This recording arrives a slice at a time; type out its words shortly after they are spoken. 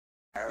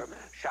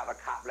shove a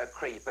couple of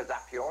creepers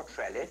up your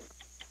trellis.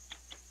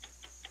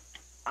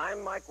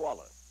 I'm Mike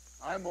Wallace.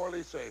 I'm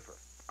Morley Safer.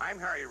 I'm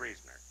Harry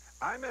Reasoner.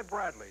 I'm Ed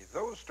Bradley.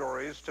 Those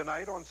stories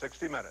tonight on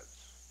 60 Minutes.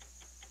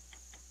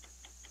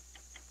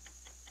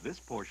 This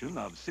portion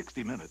of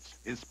 60 Minutes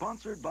is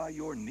sponsored by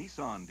your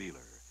Nissan dealer,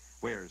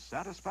 where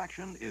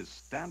satisfaction is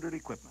standard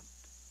equipment.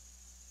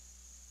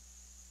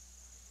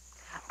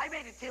 I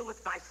made a deal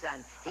with my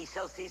son. He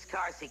sells these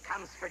cars. He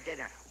comes for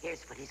dinner.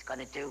 Here's what he's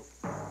gonna do.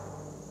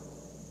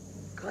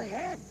 Go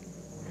ahead.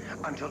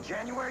 Until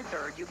January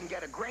 3rd, you can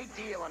get a great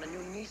deal on a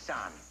new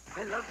Nissan.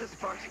 I love this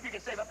bunch. You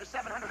can save up to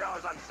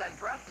 $700 on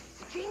Sentra,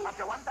 up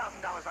to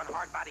 $1,000 on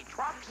hard-body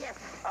trucks, Yes.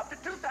 up to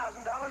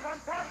 $2,000 on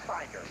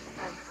Pathfinder.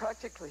 I'm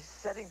practically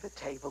setting the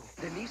table.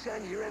 The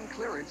Nissan year-end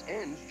clearance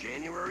ends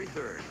January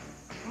 3rd.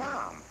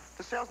 Mom,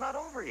 the sale's not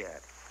over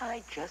yet.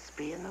 I'd just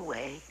be in the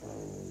way.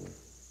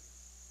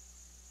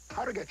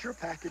 How to get your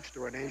package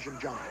through an Asian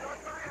jungle.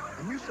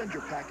 When you send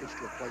your package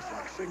to a place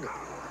like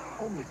Singapore,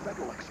 only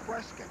Federal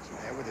Express gets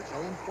it there with its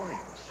own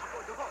planes.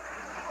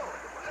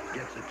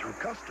 Gets it through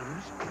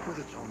customs with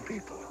its own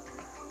people.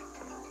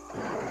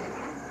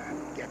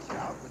 Gets it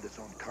out with its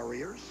own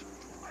couriers.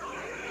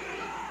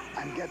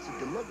 And gets it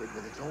delivered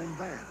with its own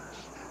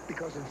vans.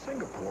 Because in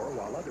Singapore,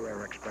 while other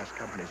Air Express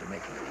companies are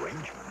making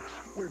arrangements,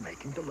 we're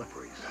making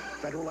deliveries.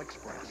 Federal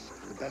Express.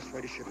 The best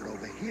way to ship it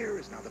over here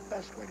is now the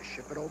best way to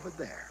ship it over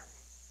there.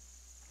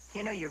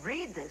 You know, you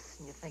read this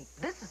and you think,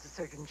 this is the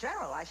Surgeon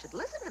General. I should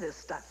listen to this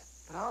stuff.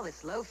 But all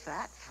this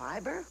low-fat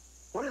fiber?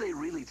 What are they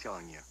really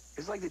telling you?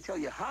 It's like they tell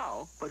you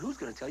how, but who's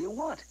going to tell you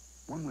what?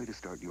 One way to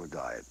start your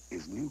diet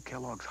is new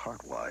Kellogg's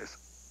Heartwise.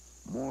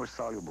 More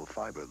soluble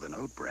fiber than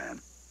oat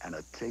bran, and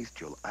a taste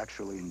you'll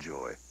actually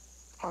enjoy.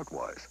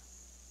 Heartwise.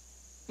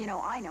 You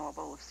know, I know a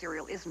bowl of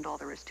cereal isn't all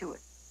there is to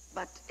it,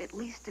 but at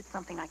least it's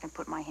something I can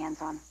put my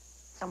hands on.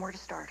 Somewhere to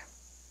start.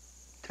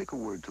 Take a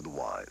word to the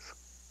wise.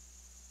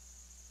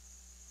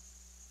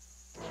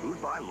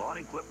 Who'd buy lawn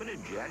equipment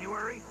in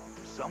January?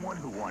 Someone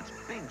who wants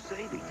big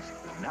savings.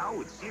 Now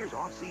with Sears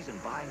off-season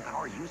buying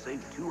power, you save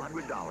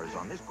 $200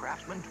 on this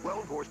Craftsman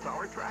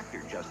 12-horsepower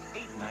tractor, just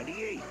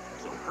 $898.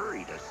 So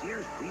hurry to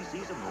Sears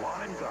preseason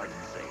lawn and garden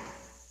sale.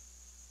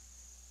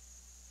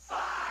 5,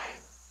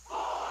 4,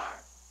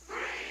 3,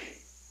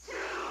 2,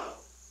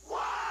 1.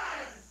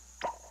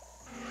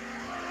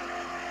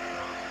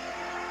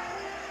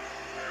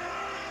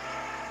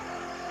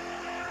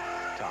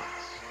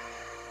 Tots,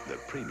 the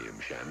premium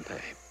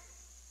champagne.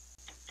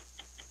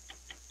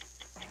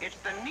 It's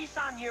the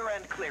Nissan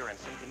year-end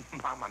clearance.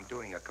 Mom, I'm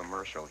doing a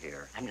commercial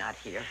here. I'm not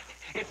here.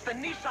 It's the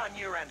Nissan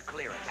year-end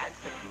clearance. That's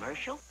the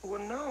commercial? Well,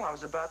 no, I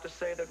was about to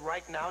say that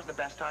right now is the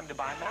best time to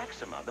buy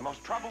Maxima, the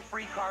most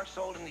trouble-free car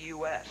sold in the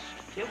U.S.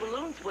 A few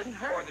balloons wouldn't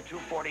hurt. Or the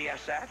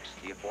 240SX,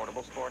 the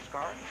affordable sports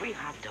car. Free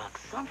hot dogs,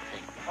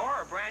 something.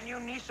 Or a brand new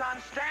Nissan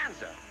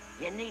Stanza.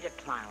 You need a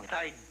clown.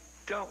 I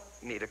don't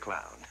need a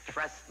clown.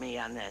 Trust me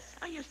on this.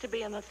 I used to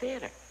be in the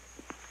theater.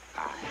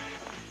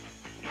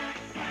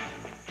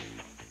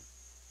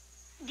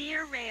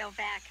 Dear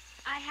Rayovac,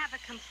 I have a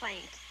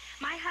complaint.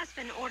 My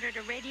husband ordered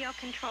a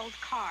radio-controlled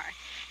car.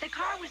 The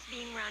car was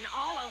being run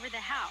all over the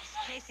house,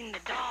 chasing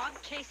the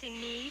dog, chasing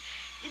me.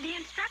 The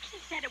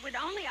instructions said it would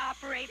only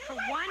operate for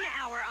 1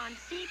 hour on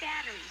C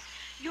batteries.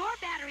 Your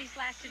batteries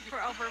lasted for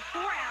over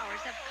 4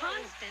 hours of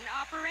constant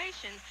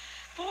operation.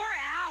 4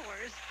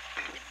 hours?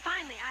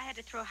 Finally, I had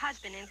to throw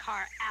husband and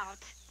car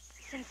out.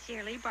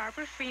 Sincerely,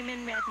 Barbara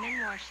Freeman,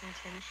 Redmond,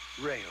 Washington.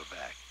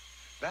 Rayovac.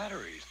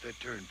 Batteries that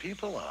turn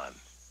people on.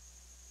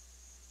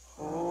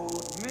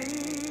 Hold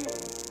me,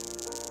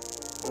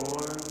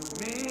 warm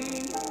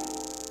me,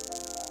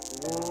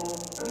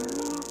 won't you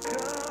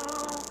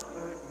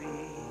comfort me?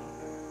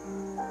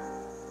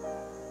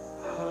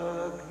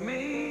 Hug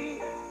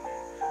me,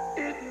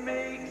 it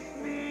makes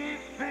me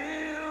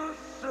feel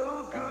so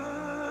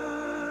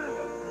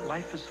good.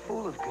 Life is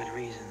full of good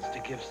reasons to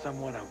give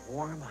someone a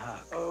warm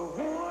hug. A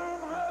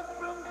warm hug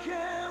from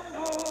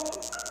Campbell.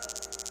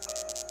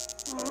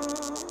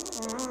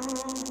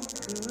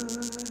 Good.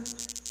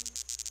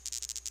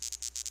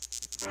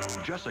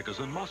 Jessica's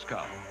in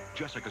Moscow.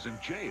 Jessica's in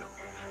jail.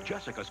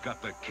 Jessica's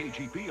got the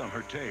KGB on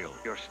her tail.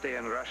 Your stay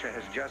in Russia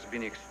has just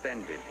been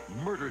extended.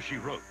 Murder, She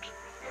Wrote.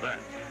 Then,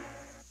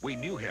 we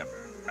knew him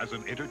as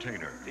an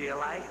entertainer. Do you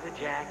like the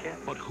jacket?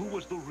 But who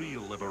was the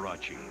real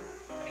Liberace?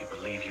 You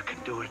believe you can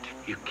do it?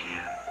 You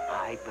can.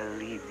 I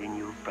believed in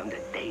you from the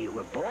day you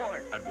were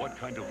born. And what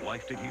kind of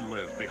life did he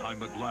live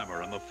behind the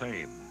glamour and the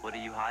fame? What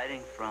are you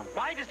hiding from?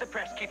 Why does the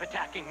press keep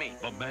attacking me?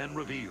 The man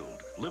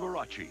revealed.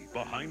 Liberace,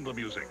 behind the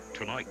music,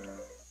 tonight.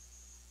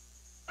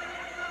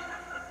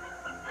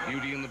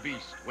 Beauty and the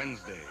Beast,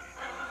 Wednesday.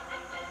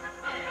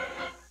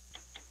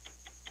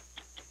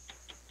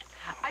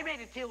 I made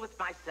a deal with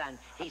my son.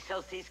 He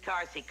sells these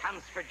cars. He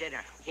comes for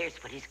dinner.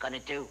 Here's what he's gonna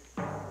do.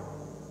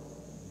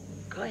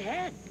 Go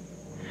ahead.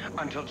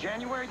 Until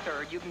January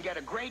 3rd, you can get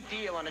a great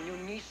deal on a new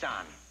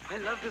Nissan. I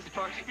love this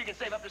part. You can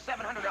save up to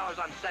 $700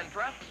 on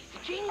Sentra.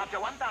 Up to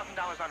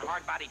 $1,000 on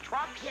hard body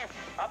trucks. Yes.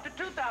 Up to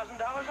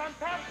 $2,000 on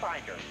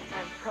Pathfinder.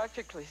 I'm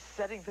practically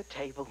setting the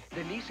table.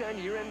 The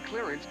Nissan year-end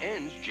clearance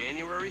ends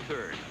January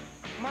 3rd.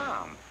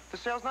 Mom, the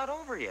sale's not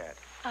over yet.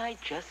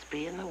 I'd just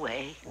be in the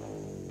way.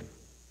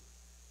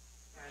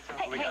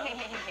 Hey.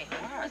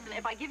 Listen,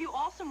 if I give you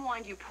all some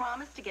wine, do you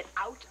promise to get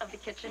out of the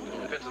kitchen?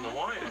 Depends on the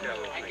wine,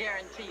 Kellogg. I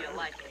guarantee you'll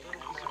like it.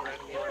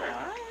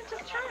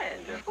 Just try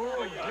it.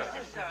 Ooh,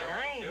 this is so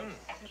nice.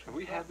 Have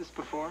we had this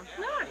before?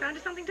 No, I found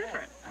you something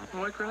different.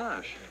 White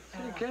Grenache.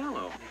 It's a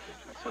Gallo.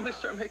 When they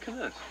start making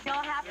this?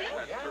 Y'all happy?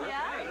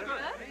 Yeah?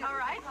 Good? All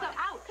right, so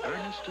out.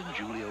 Ernest and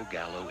Julio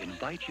Gallo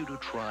invite you to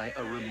try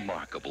a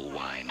remarkable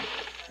wine.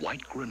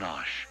 White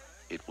Grenache.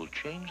 It will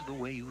change the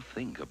way you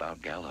think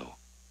about Gallo.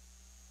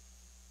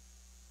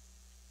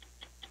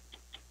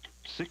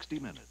 60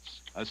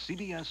 Minutes, a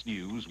CBS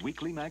News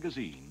weekly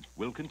magazine,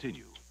 will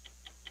continue.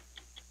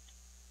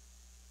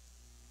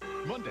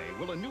 Monday,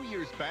 will a New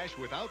Year's bash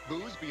without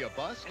booze be a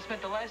bust? I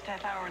spent the last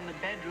half hour in the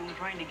bedroom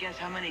trying to guess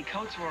how many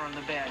coats were on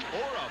the bed.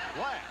 Or a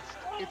blast?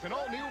 It's an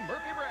all-new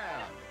Murphy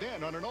Brown.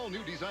 Then, on an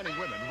all-new Designing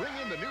Women, ring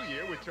in the new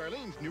year with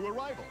Charlene's new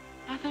arrival.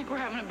 I think we're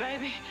having a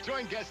baby.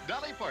 Join guest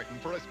Dolly Parton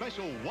for a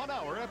special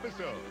one-hour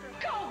episode.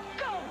 Go!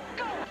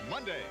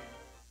 Monday.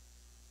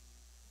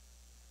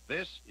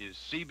 This is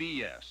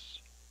CBS.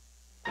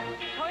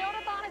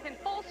 Toyotathon is in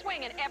full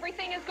swing and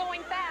everything is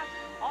going fast.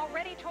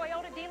 Already,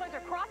 Toyota dealers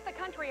across the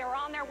country are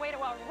on their way to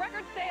a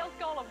record sales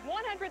goal of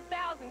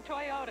 100,000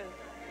 Toyotas.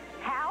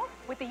 How?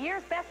 With the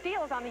year's best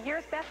deals on the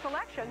year's best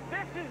selection.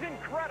 This is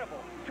incredible.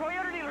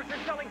 Toyota dealers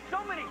are selling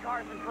so many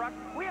cars and trucks,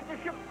 we have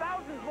to ship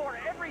thousands more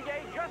every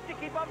day just to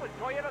keep up with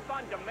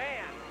Toyotathon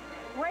demand.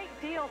 Great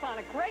deals on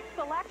a great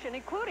selection,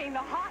 including the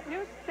hot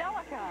new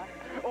Celica.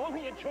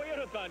 Only at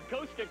Toyotathon,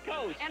 coast to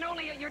coast. And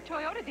only at your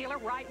Toyota dealer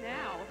right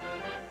now.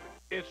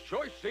 It's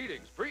Choice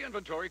Seating's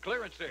pre-inventory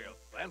clearance sale.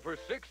 And for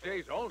 6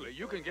 days only,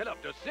 you can get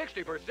up to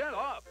 60%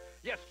 off.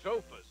 Yes,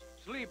 sofas,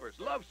 sleepers,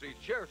 love seats,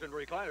 chairs, and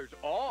recliners,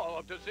 all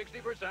up to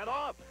 60%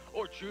 off.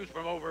 Or choose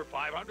from over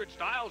 500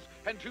 styles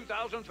and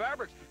 2,000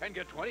 fabrics and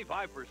get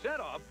 25%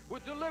 off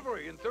with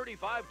delivery in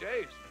 35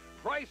 days.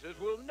 Prices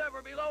will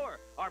never be lower.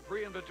 Our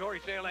pre-inventory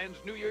sale ends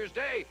New Year's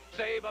Day.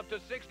 Save up to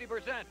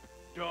 60%.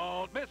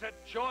 Don't miss it.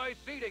 Choice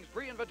Seating's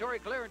pre-inventory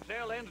clearance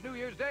sale ends New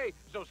Year's Day,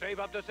 so save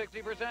up to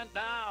 60%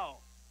 now.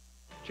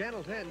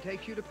 Channel 10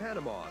 takes you to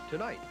Panama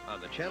tonight on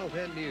the Channel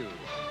 10 News.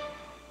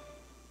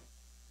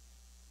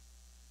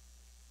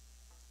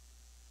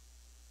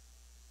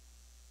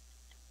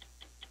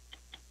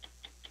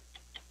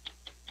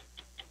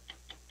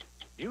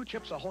 New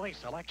Chips Ahoy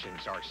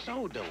selections are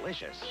so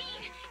delicious.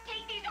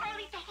 Take these or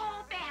leave the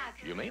whole bag.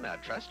 You may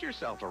not trust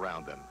yourself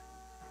around them.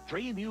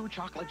 3 new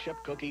chocolate chip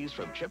cookies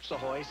from Chips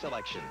Ahoy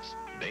selections.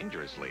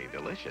 Dangerously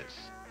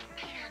delicious.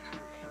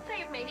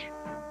 Save me.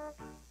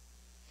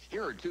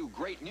 Here are 2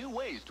 great new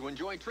ways to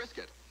enjoy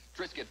Triscuit.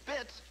 Triscuit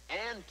Bits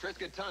and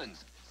Triscuit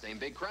Tons. Same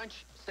big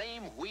crunch,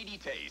 same weedy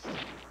taste.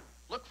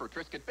 Look for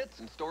Triscuit Bits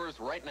in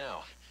stores right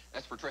now.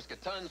 As for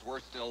Triscuit Tons,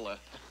 we're still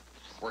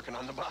working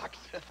on the box.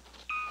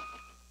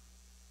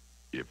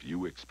 If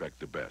you expect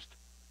the best,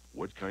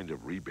 what kind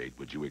of rebate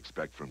would you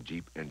expect from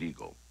Jeep and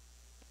Eagle?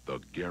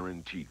 The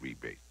guaranteed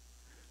rebate.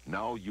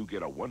 Now you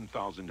get a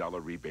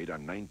 $1,000 rebate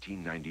on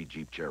 1990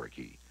 Jeep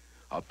Cherokee,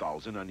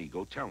 $1,000 on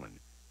Eagle Talon,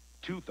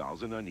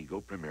 $2,000 on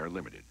Eagle Premier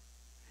Limited.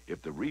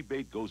 If the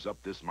rebate goes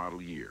up this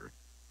model year,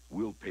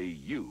 we'll pay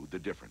you the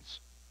difference.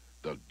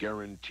 The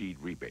guaranteed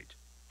rebate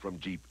from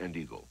Jeep and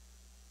Eagle.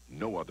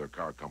 No other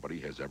car company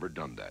has ever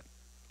done that.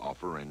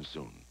 Offer ends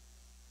soon.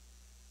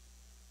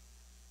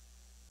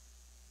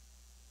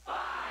 5,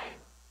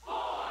 4,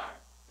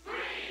 3,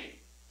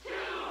 2,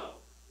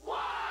 1.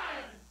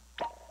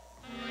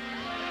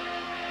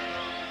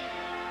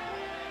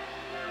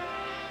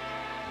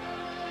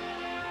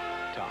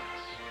 Tott,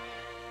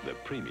 the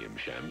premium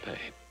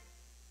champagne.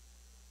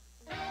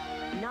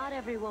 Not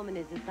every woman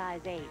is a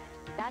size 8.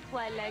 That's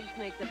why Legs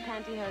makes a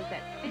pantyhose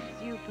that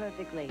fits you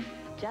perfectly.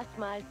 Just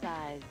my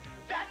size.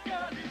 That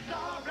girl is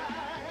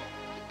alright.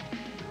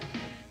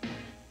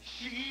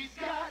 She's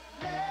got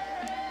legs.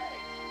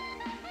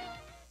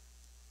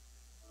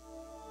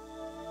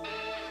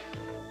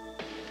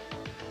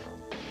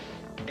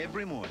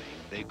 Every morning,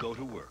 they go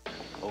to work.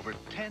 Over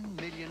 10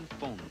 million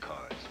phone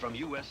cards from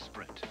U.S.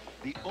 Sprint.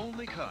 The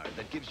only card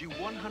that gives you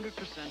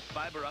 100%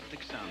 fiber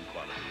optic sound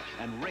quality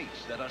and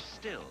rates that are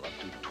still up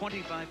to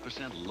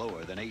 25%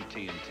 lower than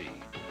AT&T.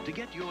 To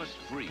get yours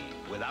free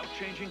without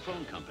changing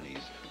phone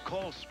companies,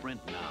 call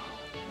Sprint now.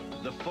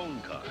 The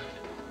phone card.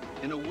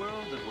 In a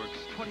world that works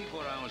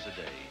 24 hours a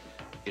day,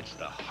 it's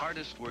the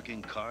hardest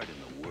working card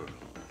in the world.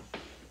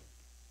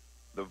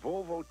 The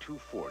Volvo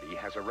 240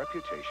 has a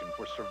reputation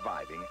for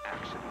surviving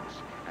accidents,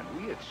 and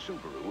we at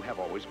Subaru have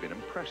always been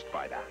impressed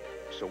by that.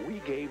 So we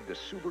gave the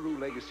Subaru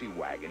Legacy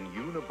wagon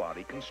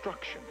unibody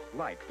construction,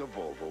 like the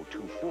Volvo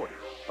 240.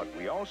 But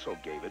we also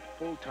gave it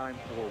full-time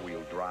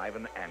four-wheel drive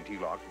and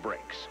anti-lock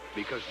brakes,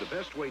 because the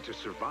best way to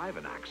survive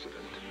an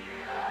accident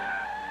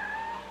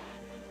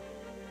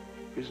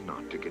is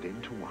not to get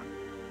into one.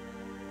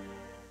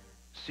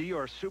 See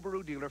your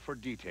Subaru dealer for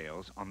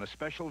details on the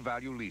special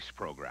value lease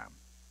program.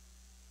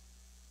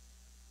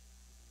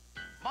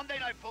 Monday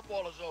Night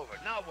Football is over.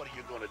 Now what are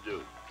you going to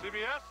do?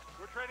 CBS,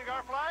 we're trading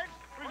our flags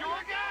for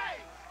your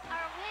guys.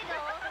 Our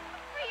wiggles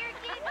for your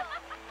giggles.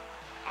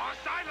 Our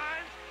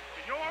sidelines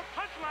for your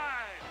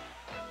punchlines.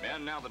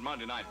 And now that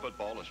Monday Night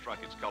Football has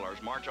struck its colors,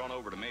 march on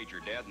over to Major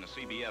Dad and the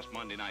CBS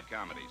Monday Night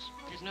Comedies.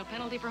 There's no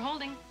penalty for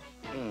holding.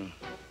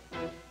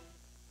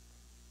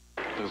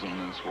 Doesn't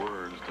mince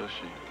words, does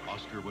she?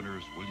 Oscar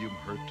winners William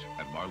Hurt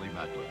and Marley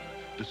Matlin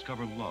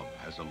discover love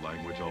has a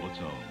language all its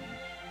own.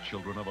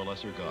 Children of a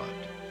Lesser God,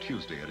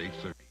 Tuesday at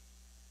 8:30.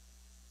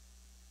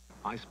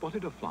 I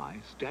spotted a fly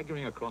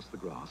staggering across the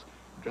grass,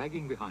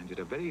 dragging behind it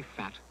a very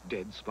fat,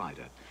 dead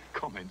spider.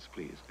 Comments,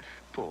 please.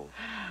 Paul.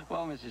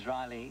 Well, Mrs.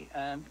 Riley,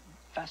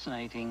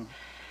 fascinating.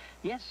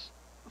 Yes,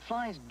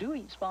 flies do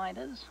eat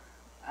spiders,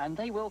 and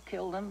they will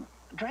kill them.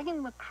 Dragging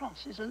them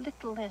across is a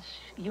little less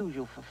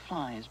usual for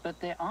flies, but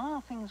there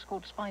are things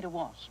called spider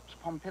wasps,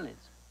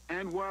 pompilids.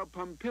 And while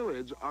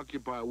pompilids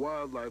occupy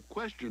wildlife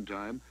question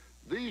time,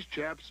 these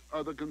chaps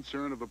are the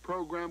concern of a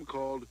program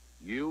called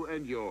You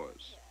and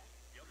Yours.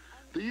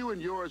 The You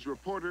and Yours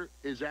reporter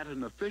is at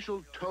an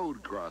official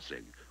toad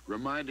crossing,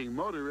 reminding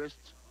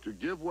motorists to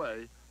give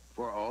way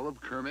for all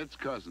of Kermit's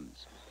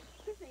cousins.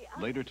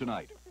 Later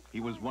tonight, he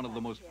was one of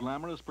the most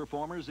glamorous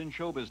performers in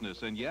show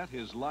business, and yet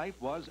his life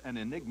was an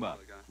enigma.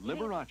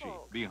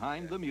 Liberace,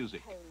 behind the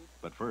music.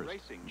 But first,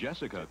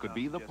 Jessica could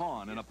be the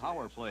pawn in a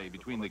power play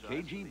between the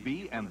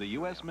KGB and the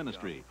U.S.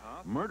 ministry.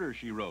 Murder,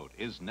 She Wrote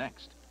is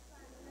next.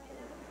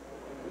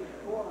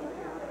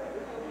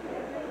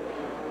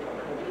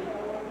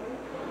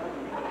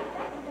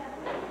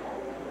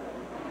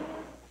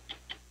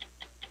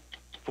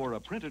 For a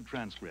printed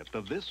transcript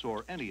of this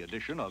or any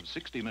edition of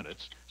 60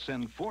 Minutes,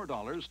 send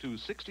 $4 to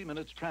 60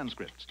 Minutes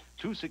Transcripts,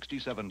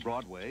 267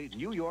 Broadway,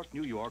 New York,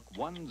 New York,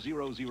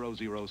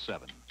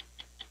 10007.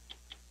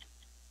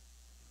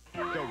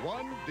 The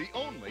one, the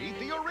only,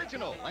 the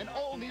original, an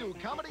all-new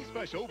comedy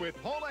special with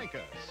Paul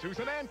Anka,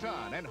 Susan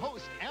Anton, and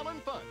host Alan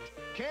Funt.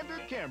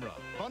 Candid Camera,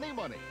 Funny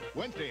Money,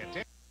 Wednesday at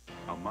 10.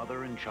 A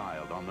mother and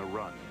child on the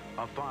run,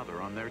 a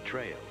father on their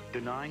trail,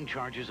 denying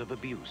charges of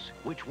abuse.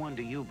 Which one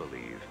do you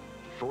believe?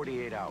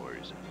 48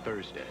 Hours,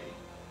 Thursday.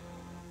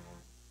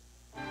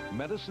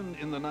 Medicine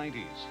in the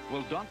 90s.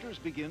 Will doctors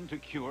begin to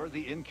cure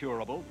the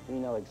incurable? We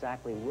know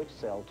exactly which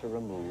cell to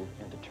remove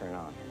and to turn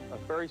on. A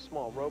very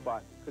small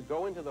robot could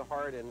go into the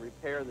heart and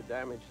repair the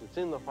damage that's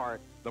in the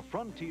heart. The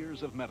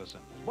frontiers of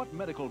medicine. What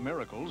medical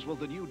miracles will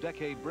the new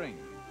decade bring?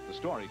 The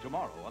story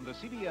tomorrow on the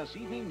CBS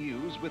Evening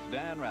News with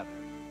Dan Rather.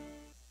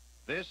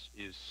 This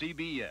is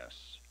CBS.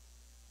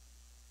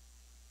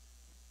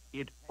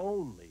 It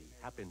only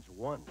happens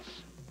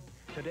once.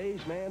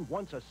 Today's man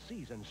wants a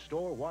season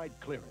store-wide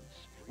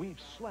clearance. We've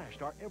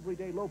slashed our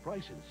everyday low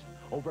prices.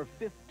 Over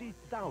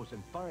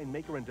 50,000 fine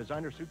maker and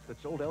designer suits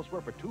that sold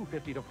elsewhere for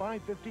 $250 to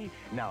 $550,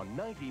 now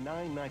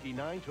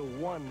 $99.99 to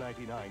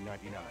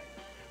 $199.99.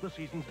 The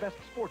season's best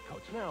sport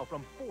coats now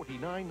from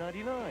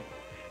 $49.99.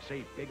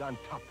 Save big on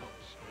top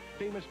coats,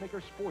 famous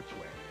maker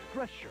sportswear,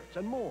 dress shirts,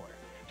 and more.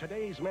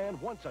 Today's man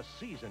wants a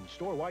season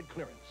store-wide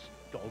clearance.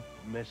 Don't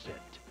miss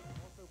it.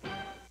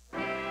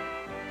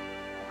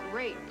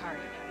 Great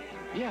party.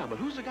 Yeah, but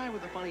who's the guy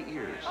with the funny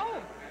ears?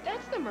 Oh,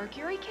 that's the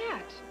Mercury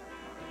Cat.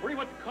 Where do you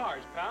want the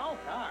cars, pal?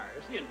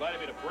 Cars? He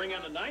invited me to bring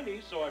in the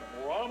 90s, so I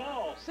brought them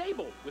all.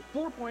 Sable, with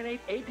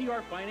 4.8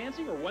 APR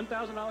financing or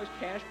 $1,000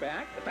 cash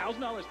back,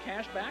 $1,000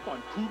 cash back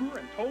on Cougar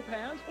and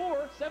Topaz,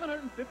 or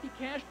 $750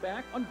 cash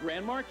back on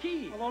Grand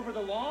Marquis. All over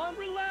the lawn?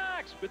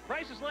 Relax. With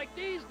prices like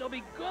these, they'll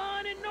be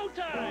gone in no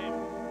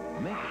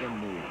time. Make the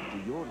move to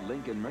your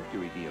Lincoln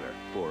Mercury dealer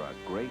for a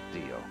great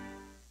deal.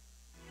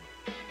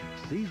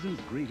 Season's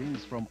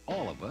greetings from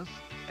all of us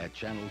at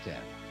Channel 10.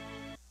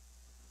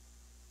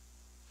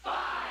 5,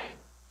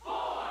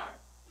 4,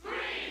 3,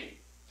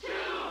 2,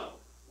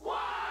 1.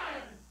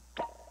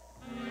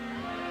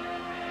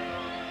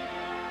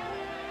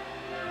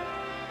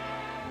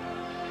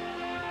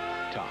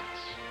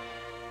 Tots,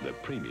 the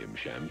premium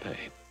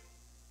champagne.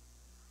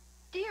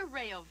 Dear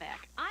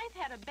Rayovac, I've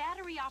had a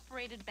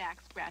battery-operated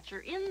back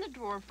scratcher in the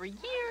drawer for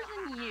years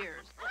and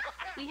years.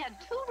 We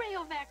had 2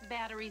 Rayovac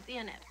batteries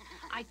in it.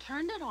 I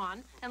turned it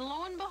on, and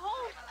lo and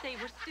behold, they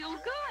were still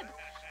good.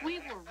 We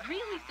were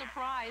really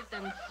surprised,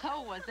 and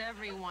so was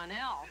everyone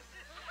else.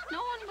 No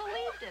one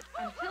believed it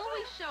until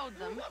we showed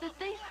them that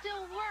they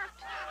still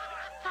worked.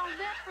 How's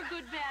that for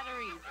good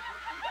batteries?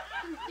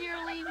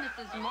 Sincerely,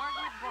 Mrs.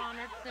 Margaret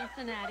Bronner,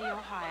 Cincinnati,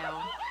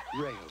 Ohio.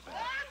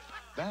 Rayovac.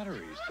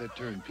 Batteries that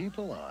turn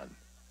people on.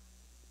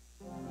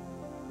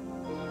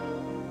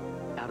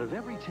 Out of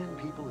every 10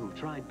 people who've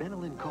tried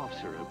Benylin cough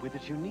syrup with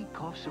its unique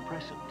cough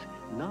suppressant,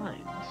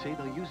 9 say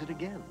they'll use it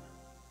again.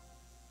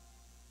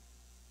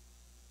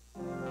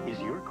 Is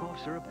your cough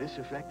syrup this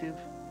effective?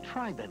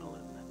 Try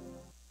Benylin.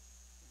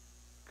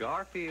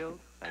 Garfield,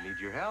 I need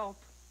your help.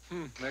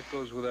 That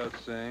goes without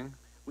saying.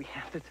 We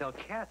have to tell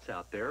cats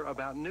out there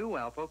about new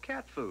Alpo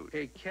cat food.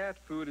 Hey, cat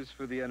food is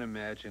for the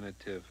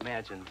unimaginative.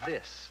 Imagine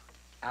this.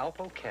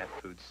 Alpo cat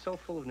food, so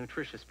full of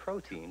nutritious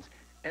proteins,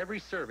 every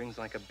serving's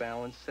like a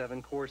balanced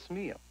 7-course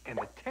meal. And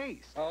the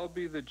taste. I'll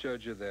be the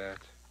judge of that.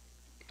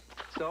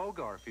 So,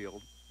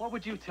 Garfield, what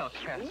would you tell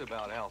cats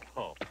about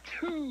Alpo?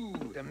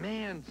 2.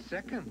 Demand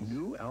seconds.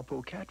 New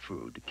Alpo cat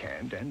food,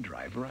 canned and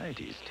dry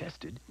varieties,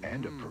 tested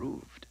and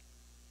approved.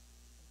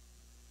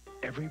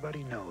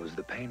 Everybody knows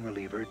the pain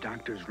reliever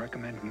doctors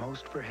recommend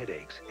most for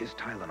headaches is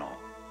Tylenol.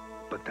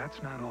 But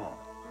that's not all.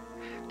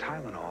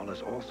 Tylenol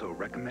is also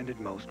recommended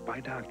most by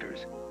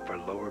doctors for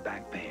lower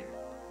back pain,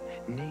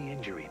 knee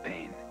injury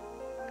pain,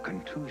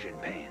 contusion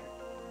pain,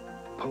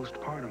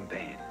 postpartum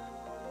pain,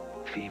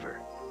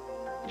 fever,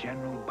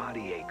 general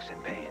body aches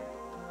and pain,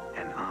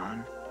 and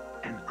on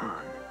and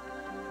on.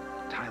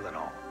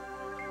 Tylenol,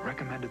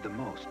 recommended the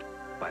most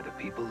by the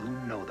people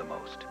who know the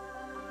most.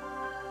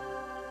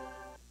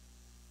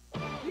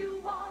 You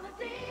want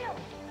a deal?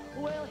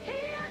 Well,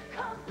 here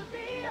comes the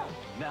deal.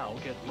 Now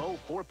get low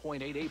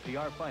 4.8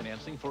 APR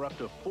financing for up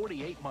to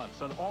 48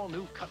 months on all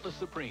new Cutlass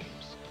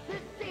Supremes.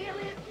 This deal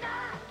is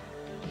not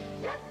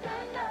just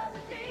another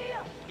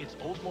deal. It's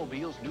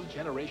Oldsmobile's new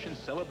generation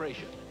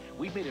celebration.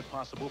 We've made it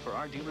possible for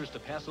our dealers to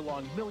pass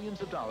along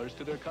millions of dollars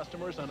to their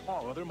customers on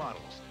all other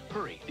models.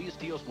 Hurry, these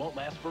deals won't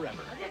last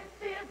forever.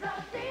 This is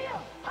a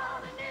deal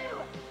on a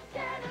new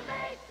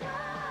generation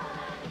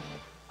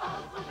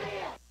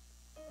Oldsmobile.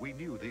 We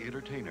knew the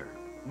entertainer.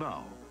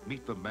 Now,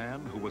 meet the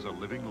man who was a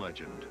living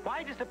legend.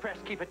 Why does the press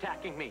keep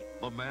attacking me?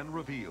 The man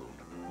revealed.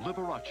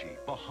 Liberace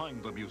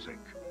behind the music.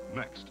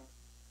 Next.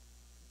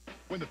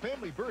 When the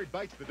family bird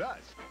bites the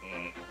dust.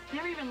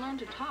 Never even learned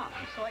to talk.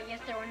 So I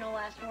guess there were no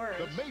last words.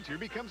 The Major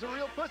becomes a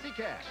real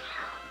pussycat.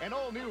 An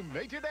all-new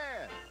Major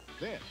Dad.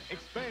 Then,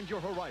 expand your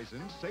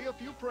horizons, say a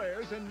few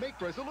prayers, and make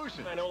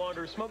resolutions. I no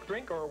longer smoke,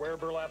 drink, or wear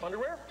burlap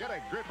underwear. Get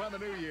a grip on the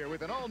new year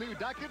with an all-new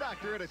Dr.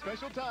 Doctor at a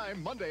special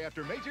time, Monday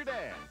after Major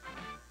Dad.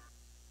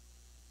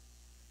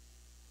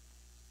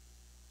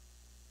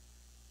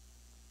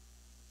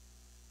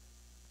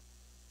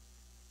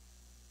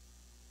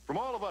 From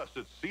all of us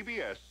at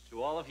CBS.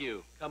 To all of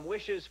you, come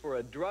wishes for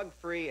a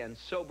drug-free and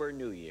sober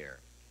New Year.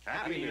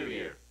 Happy New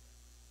Year.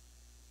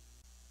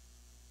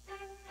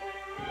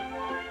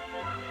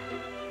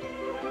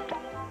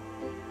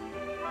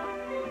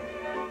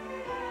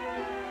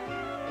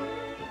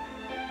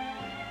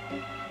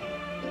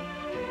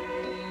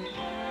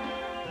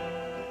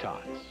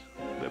 Tots,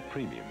 the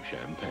premium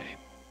champagne.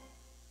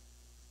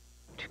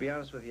 To be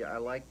honest with you, I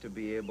like to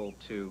be able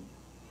to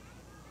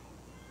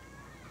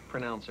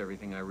pronounce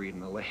everything I read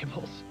in the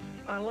labels.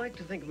 I like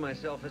to think of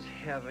myself as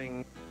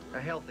having a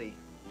healthy,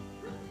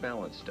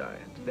 balanced diet.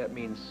 That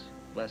means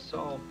less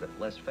salt,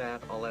 less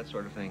fat, all that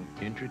sort of thing.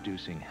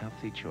 Introducing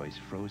Healthy Choice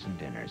frozen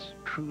dinners.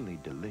 Truly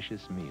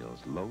delicious meals,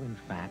 low in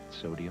fat,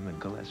 sodium,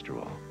 and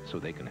cholesterol, so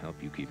they can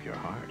help you keep your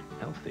heart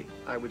healthy.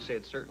 I would say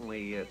it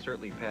certainly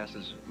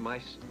passes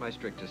my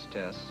strictest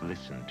tests.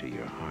 Listen to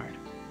your heart.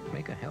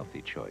 Make a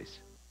healthy choice.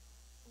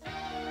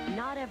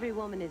 Not every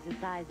woman is a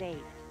size 8.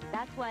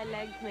 That's why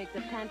Legs makes a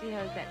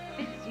pantyhose that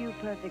fits you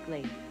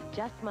perfectly.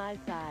 Just my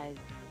size.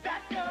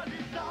 That girl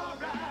is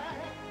alright.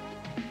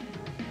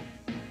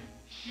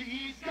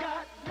 She's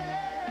got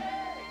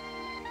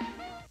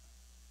legs.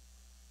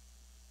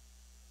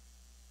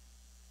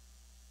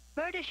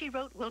 Murder, She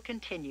Wrote will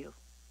continue.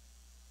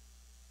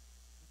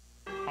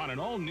 On an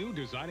all-new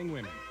Designing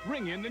Women,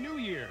 ring in the new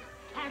year.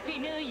 Happy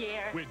New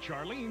Year. With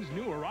Charlene's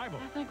new arrival.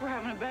 I think we're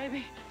having a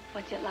baby.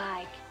 What's it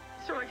like?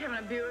 So like having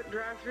a Buick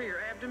drive through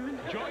your abdomen.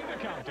 Join the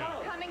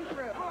countdown. Coming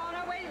through. We're on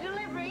our way to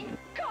delivery.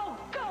 Go,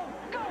 go,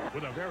 go.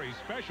 With a very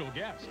special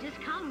guest.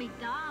 Just call me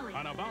darling.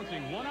 On a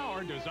bouncing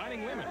 1-hour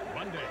Designing Women,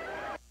 one day.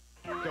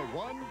 The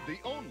one, the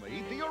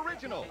only, the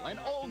original, and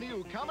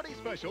all-new comedy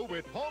special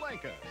with Paul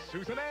Anka,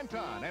 Susan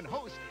Anton, and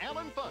host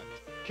Alan Funt.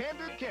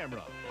 Candid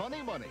Camera,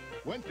 Funny Money,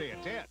 Wednesday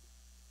at 10.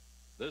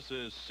 This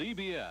is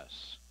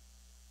CBS.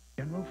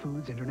 General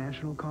Foods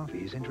International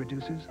Coffees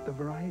introduces the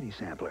Variety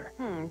Sampler.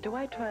 Do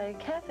I try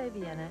Cafe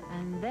Vienna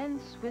and then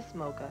Swiss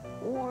Mocha?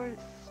 Or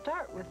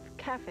start with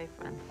Cafe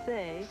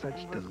Francais?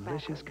 Such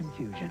delicious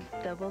confusion.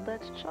 Double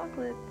Dutch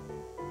chocolate,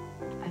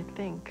 I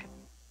think.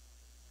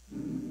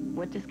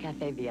 What does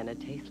Cafe Vienna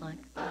taste like?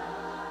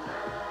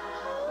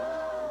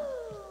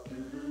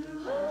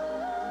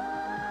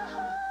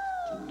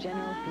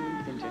 General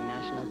Foods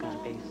International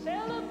Coffees.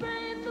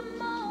 Celebrate the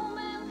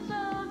moments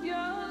of your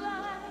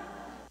life.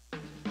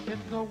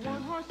 It's a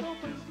one-horse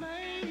open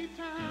sleigh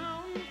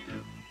town,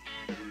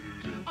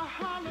 a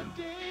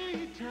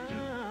holiday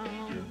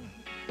town,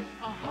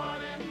 a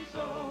heart and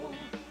soul,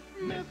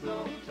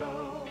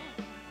 mistletoe,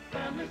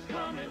 family's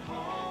coming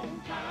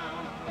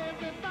hometown.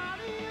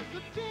 Everybody is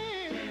a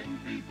 10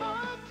 people,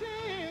 a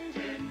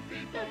 10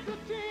 people, it's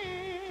a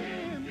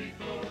 10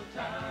 people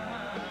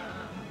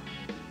town.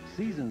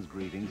 Season's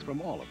greetings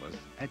from all of us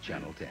at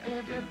Channel 10.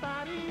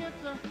 Everybody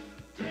is a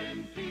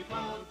 10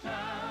 people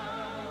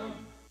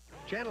town.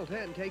 Channel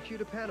 10 takes you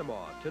to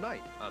Panama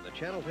tonight on the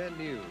Channel 10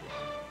 News.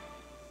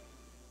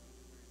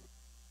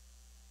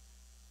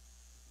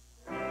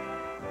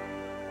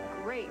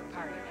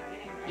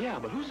 Yeah,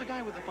 but who's the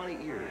guy with the funny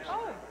ears?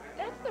 Oh,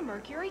 that's the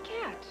Mercury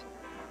Cat.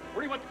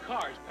 Where do you want the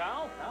cars,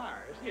 pal?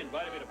 Cars? He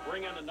invited me to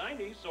bring on the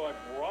 90s, so I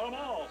brought them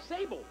all.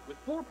 Sable, with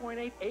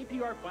 4.8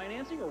 APR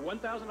financing or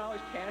 $1,000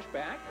 cash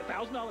back,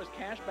 $1,000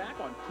 cash back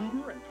on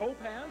Cougar and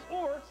Topaz,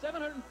 or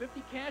 $750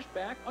 cash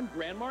back on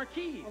Grand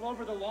Marquis. All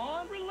over the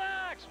lawn?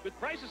 Relax. With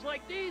prices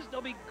like these,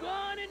 they'll be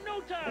gone in no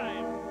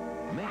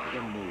time. Make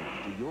the move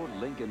to your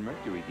Lincoln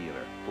Mercury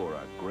dealer for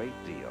a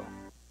great deal.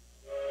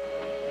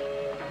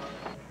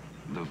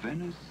 The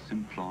Venice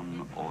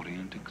Simplon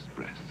Orient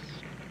Express,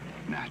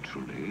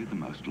 naturally the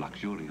most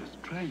luxurious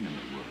train in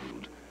the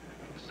world,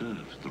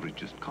 serves the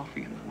richest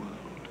coffee in the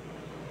world.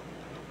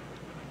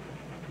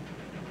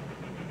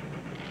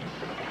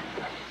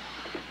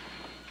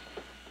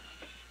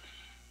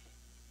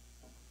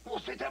 Oh,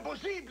 c'est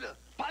impossible!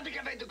 Pas de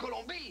café de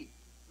Colombie!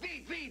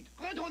 Vite, vite,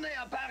 retournez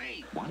à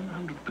Paris!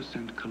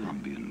 100%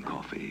 Colombian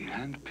coffee,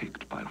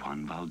 hand-picked by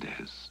Juan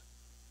Valdez.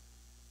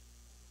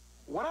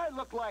 When I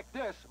look like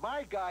this,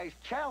 my guys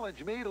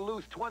challenge me to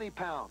lose 20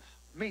 pounds.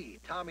 Me,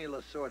 Tommy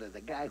Lasorda,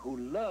 the guy who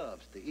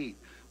loves to eat.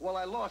 Well,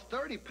 I lost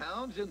 30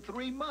 pounds in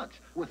 3 months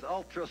with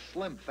Ultra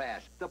Slim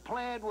Fast. The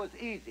plan was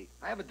easy.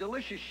 I have a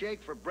delicious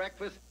shake for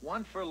breakfast,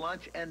 one for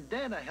lunch, and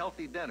then a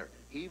healthy dinner,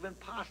 even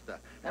pasta.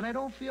 And I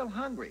don't feel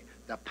hungry.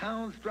 The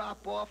pounds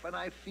drop off, and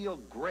I feel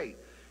great.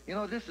 You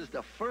know, this is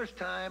the first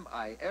time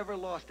I ever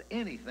lost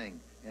anything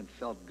and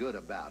felt good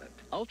about it.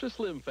 Ultra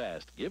Slim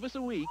Fast. Give us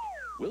a week.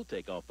 We'll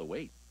take off the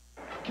weight.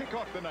 Kick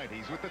off the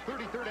 90s with the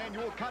 33rd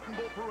Annual Cotton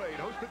Bowl Parade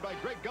hosted by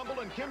Greg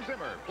Gumbel and Kim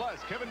Zimmer, plus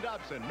Kevin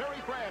Dobson, Mary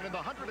Fran, and the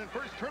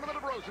 101st Tournament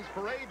of Roses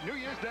Parade New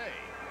Year's Day.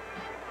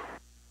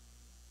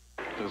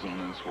 Doesn't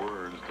mince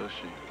words, does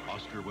she?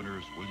 Oscar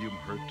winners William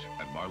Hurt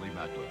and Marley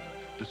Matlin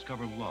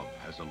discover love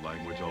has a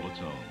language all its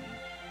own.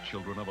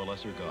 Children of a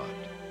Lesser God,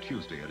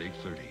 Tuesday at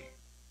 8:30.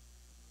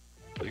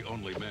 The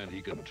only man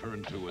he can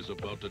turn to is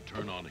about to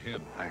turn on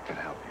him. I could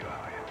help you,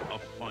 Ahoy. A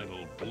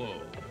final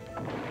blow.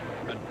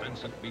 And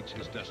Vincent meets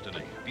his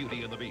destiny.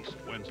 Beauty and the Beast,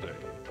 Wednesday.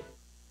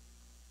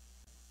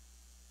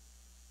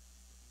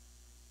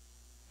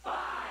 5,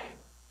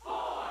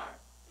 4,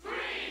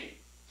 3,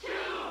 2,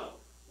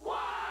 1.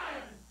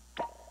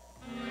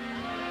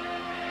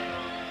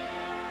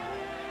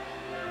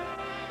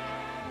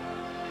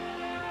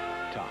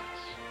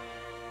 Tots,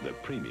 the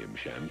premium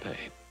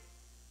champagne.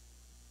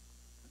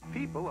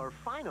 People are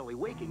finally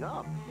waking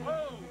up.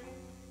 Whoa!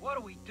 What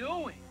are we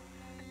doing?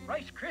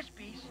 Rice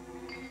Krispies?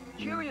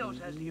 Cheerios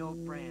has the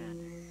oat brand.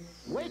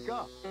 Wake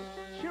up!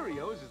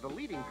 Cheerios is the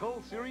leading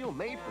cold cereal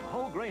made from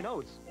whole grain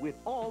oats with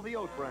all the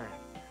oat brand.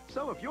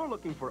 So if you're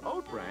looking for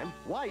oat brand,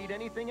 why eat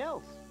anything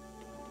else?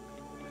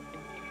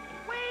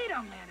 Wait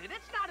a minute,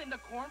 it's not in the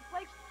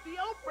cornflakes. The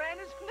oat brand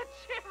is in the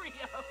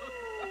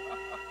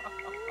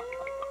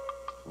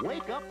Cheerios.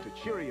 Wake up to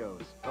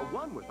Cheerios, the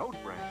one with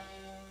oat brand.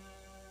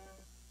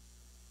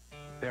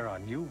 There are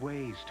new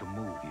ways to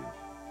move you.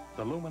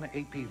 The Lumina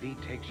APV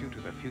takes you to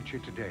the future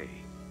today.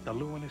 The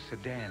Lumina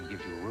Sedan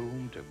gives you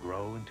room to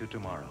grow into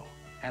tomorrow.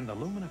 And the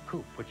Lumina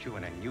Coupe puts you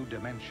in a new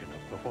dimension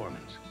of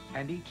performance.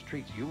 And each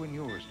treats you and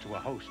yours to a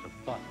host of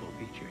thoughtful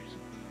features.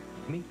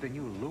 Meet the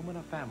new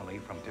Lumina family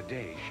from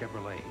today's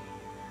Chevrolet.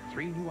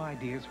 3 new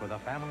ideas for the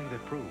family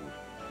that prove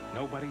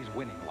nobody's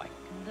winning like.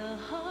 The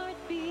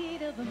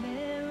heartbeat of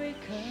America.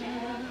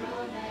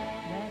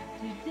 Chevrolet.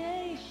 That's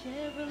today's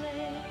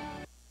Chevrolet.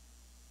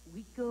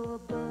 We go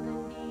above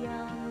and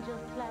beyond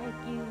just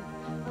like you,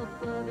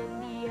 above and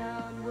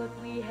beyond what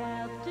we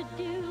have to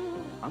do.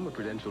 I'm a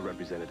Prudential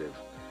representative,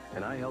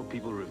 and I help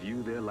people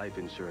review their life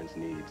insurance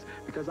needs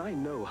because I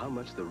know how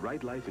much the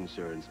right life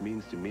insurance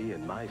means to me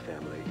and my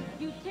family.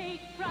 You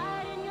take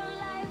pride in your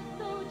life,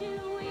 so do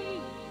we.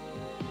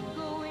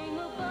 Going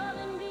above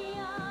and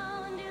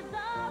beyond is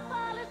our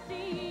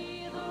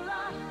policy. The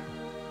Rock,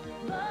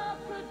 the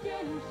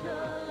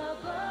Prudential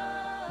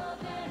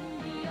above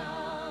and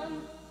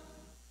beyond.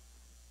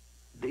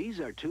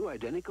 These are 2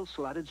 identical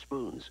slotted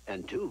spoons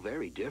and 2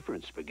 very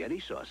different spaghetti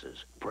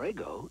sauces,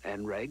 Prego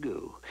and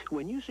Ragu.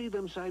 When you see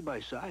them side by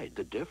side,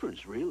 the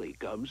difference really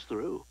comes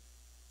through.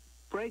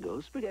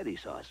 Prego spaghetti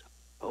sauce.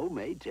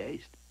 Homemade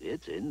taste.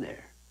 It's in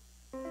there.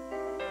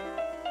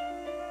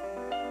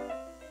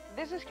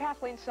 This is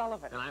Kathleen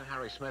Sullivan. And I'm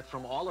Harry Smith.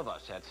 From all of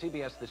us at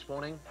CBS This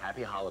Morning,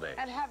 happy holidays.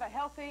 And have a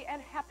healthy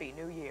and happy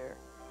new year.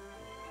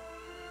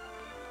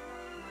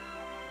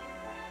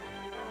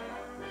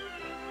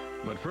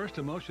 But first,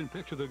 a motion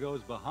picture that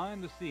goes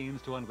behind the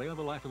scenes to unveil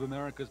the life of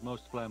America's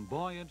most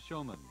flamboyant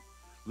showman,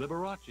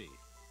 Liberace,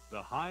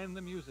 Behind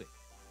the Music.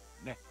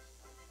 Next.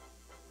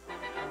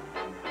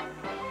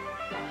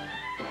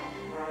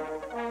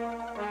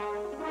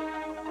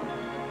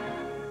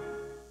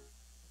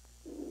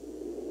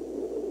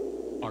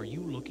 Are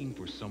you looking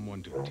for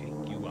someone to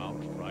take you out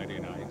Friday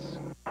nights?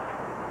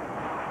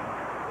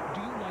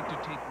 Do you like to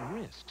take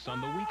risks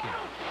on the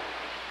weekend?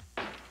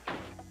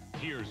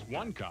 Here's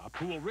one cop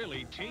who will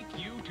really take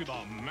you to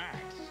the max.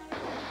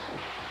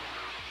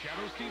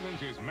 Shadow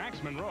Stevens is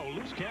Max Monroe,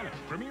 Loose Cannon.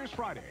 Premieres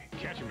Friday.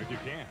 Catch him if you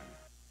can.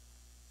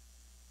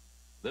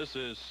 This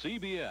is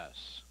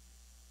CBS.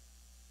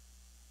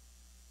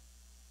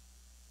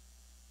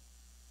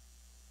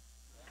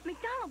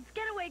 McDonald's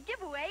Getaway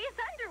Giveaway is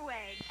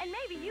underway. And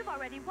maybe you've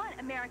already won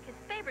America's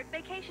favorite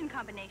vacation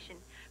combination,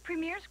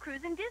 Premier's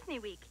Cruise and Disney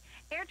Week.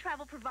 Air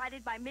travel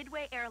provided by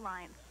Midway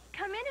Airlines.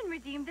 Come in and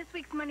redeem this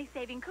week's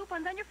money-saving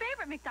coupons on your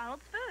favorite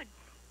McDonald's food.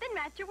 Then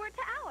match your word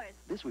to ours.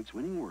 This week's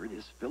winning word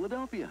is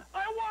Philadelphia.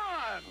 I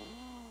won!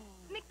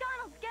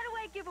 McDonald's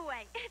Getaway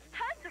Giveaway. It's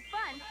tons of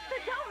fun, so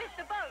don't miss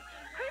the boat.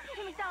 Cruise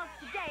into McDonald's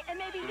today, and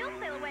maybe you'll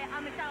sail away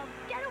on McDonald's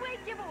Getaway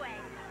Giveaway.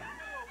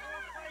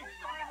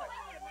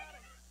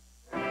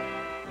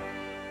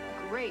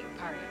 Great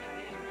party.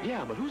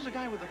 Yeah, but who's the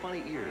guy with the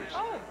funny ears?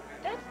 Oh,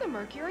 that's the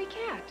Mercury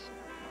Cat.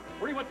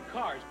 Where do you want the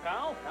cars,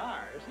 pal?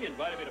 Cars? He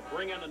invited me to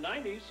bring in the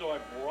 90s, so I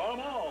brought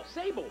them all.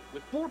 Sable,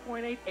 with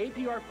 4.8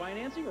 APR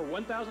financing or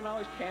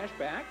 $1,000 cash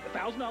back,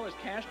 $1,000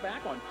 cash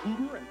back on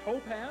Cougar and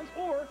Topaz,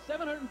 or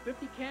 $750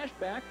 cash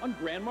back on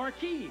Grand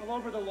Marquis. All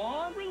over the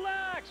lawn?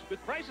 Relax.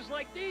 With prices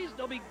like these,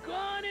 they'll be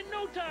gone in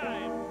no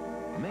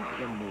time. Make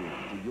the move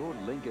to your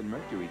Lincoln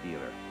Mercury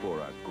dealer for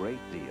a great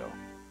deal.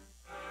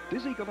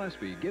 Dizzy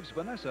Gillespie gives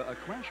Vanessa a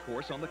crash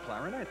course on the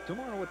clarinet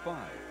tomorrow at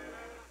 5.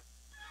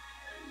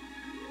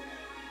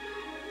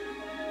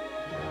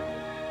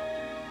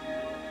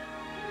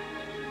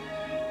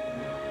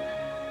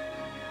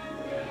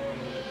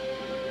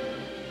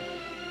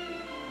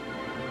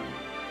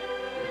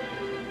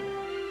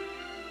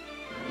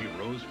 He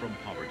rose from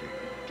poverty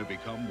to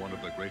become one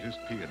of the greatest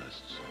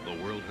pianists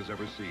the world has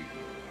ever seen.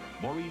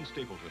 Maureen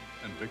Stapleton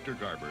and Victor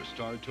Garber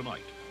starred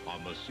tonight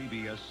on the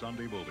CBS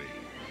Sunday movie.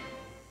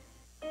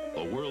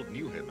 The world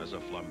knew him as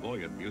a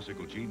flamboyant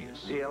musical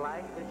genius. Do you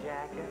like the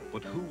jacket?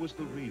 But who was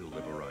the real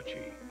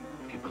Liberace?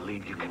 If you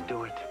believe you can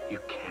do it, you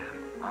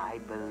can. I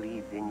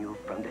believed in you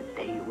from the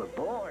day you were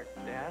born.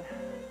 Dad,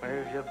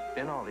 where have you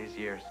been all these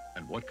years?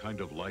 And what kind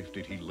of life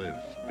did he live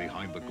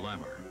behind the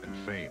glamour and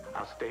fame?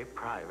 I'll stay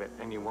private,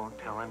 and you won't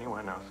tell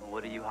anyone else.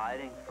 What are you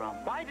hiding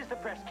from? Why does the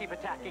press keep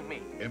attacking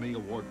me? Emmy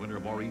Award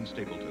winner Maureen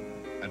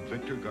Stapleton and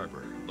Victor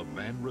Garber, the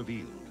man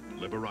revealed,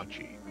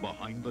 Liberace,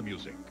 behind the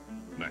music.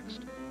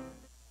 Next.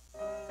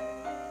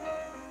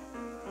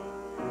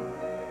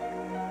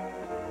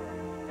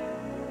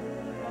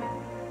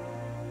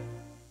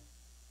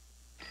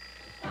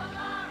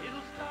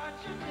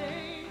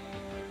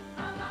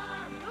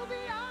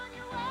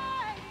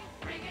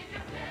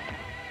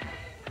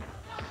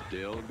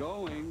 Still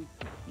going.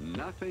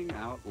 Nothing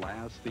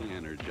outlasts the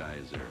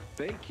Energizer.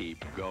 They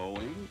keep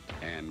going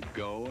and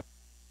going.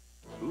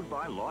 Who'd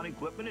buy lawn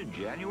equipment in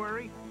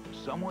January?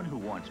 Someone who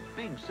wants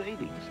big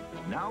savings.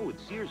 Now with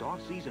Sears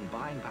off-season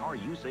buying power,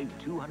 you save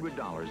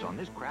 $200 on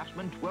this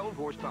Craftsman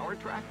 12-horsepower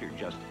tractor,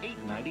 just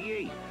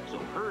 $898. So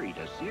hurry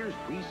to Sears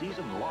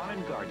pre-season lawn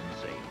and garden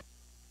sale.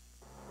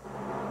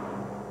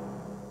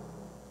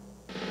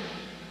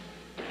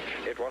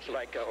 It was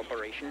like an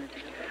operation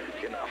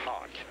in the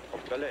heart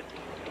of Berlin.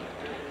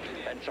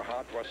 And the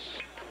heart was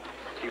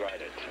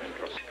divided and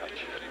was cut.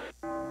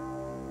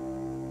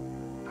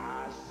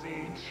 I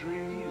see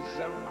trees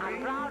of green.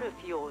 I'm proud of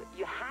you.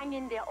 You hang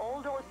in there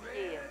all those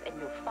years, and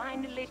you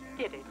finally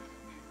did it.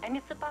 And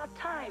it's about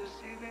time.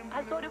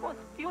 I thought it was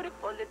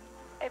beautiful that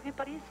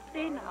everybody's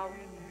free now.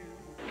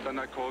 Then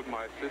I called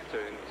my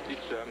sister in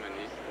East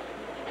Germany,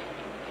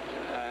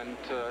 and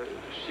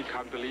she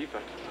can't believe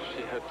it.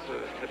 She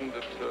hadn't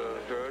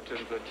heard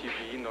in the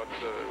TV, not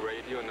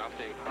radio,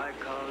 nothing. I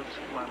called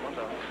my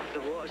mother.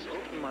 The war is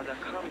open, Mother.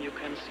 Come, you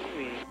can see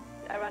me.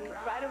 I ran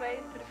right away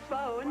to the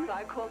phone. So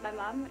I called my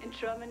mom in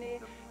Germany,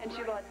 and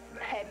she was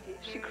happy.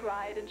 She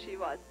cried, and she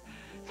was...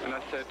 And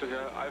I said to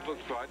her, I will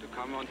try to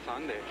come on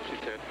Sunday. She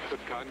said, that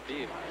can't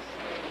be.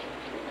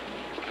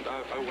 And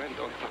I went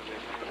on Sunday.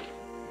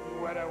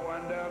 What a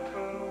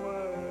wonderful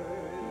world.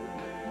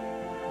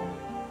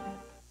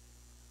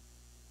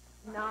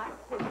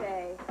 Not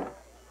today.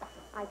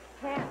 I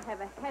can't have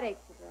a headache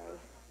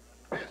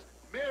today.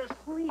 Miss!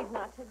 Please,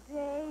 not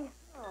today.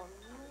 Oh,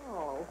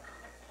 no.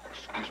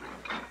 Excuse me.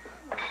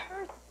 My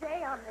first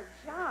day on the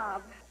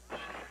job.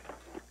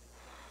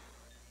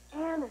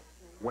 Anison.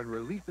 When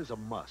relief is a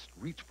must,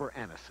 reach for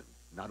Anison.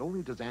 Not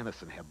only does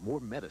Anison have more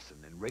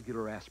medicine than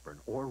regular aspirin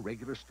or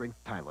regular strength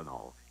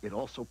Tylenol, it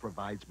also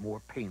provides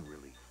more pain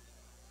relief.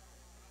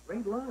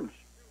 Great lunch.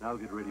 Now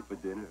get ready for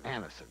dinner.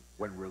 Anison,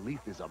 when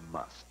relief is a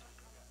must.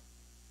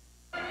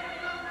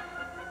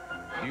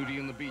 Beauty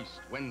and the Beast,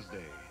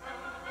 Wednesday.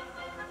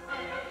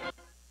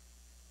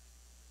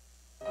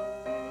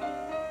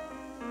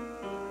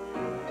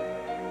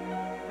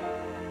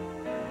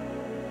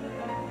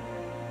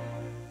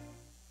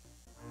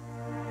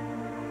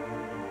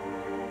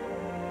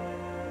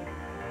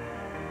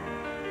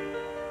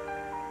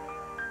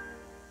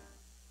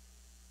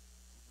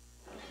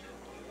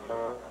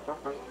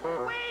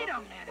 Wait a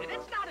minute,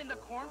 it's not in the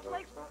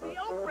cornflakes. The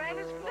oat bran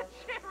is from the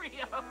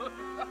Cheerios.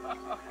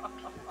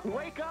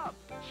 Wake up!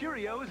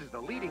 Cheerios is the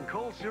leading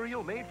cold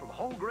cereal made from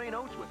whole grain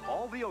oats with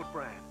all the oat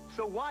bran.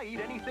 So why eat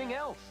anything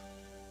else?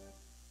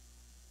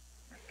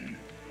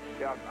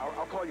 Yeah,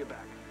 I'll call you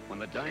back. When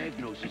the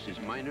diagnosis is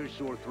minor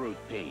sore throat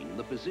pain,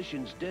 the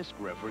physician's desk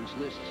reference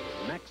lists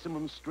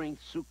maximum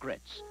strength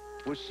Sucrets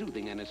for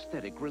soothing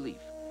anesthetic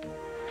relief.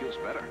 feels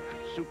better.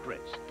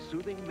 Sucrets,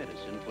 soothing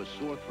medicine for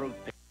sore throat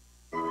pain.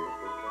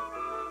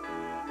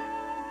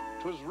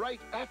 'Twas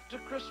right after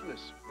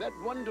Christmas, that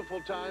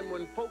wonderful time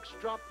when folks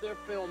drop their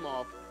film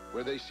off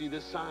where they see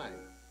this sign.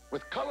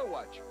 With Color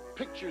Watch,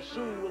 pictures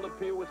soon will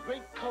appear with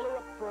great color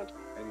up front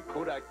and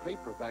Kodak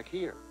paper back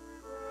here.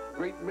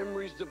 Great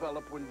memories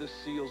develop when this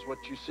seals what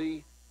you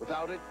see.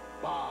 Without it,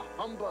 bah,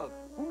 humbug,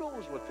 who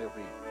knows what there'll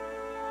be.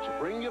 So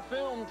bring your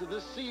film to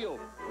this seal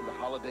when the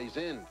holidays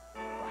end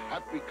for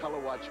happy Color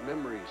Watch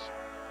memories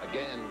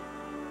again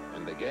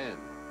and again.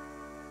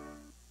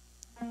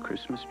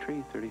 Christmas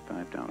tree,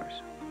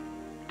 $35.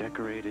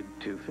 Decorated,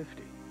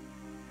 $250.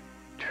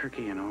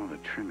 Turkey and all the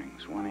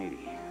trimmings, $180.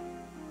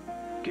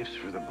 Gifts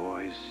for the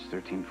boys,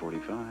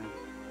 $13.45.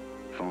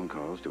 Phone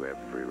calls to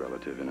every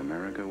relative in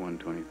America,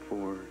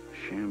 $124.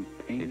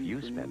 Champagne. If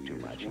you spend too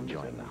much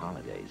enjoying the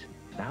holidays,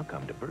 now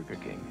come to Burger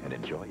King and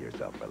enjoy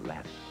yourself for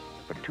less.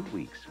 For 2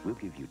 weeks, we'll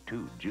give you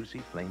 2 juicy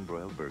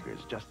flame-broiled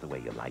burgers just the way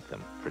you like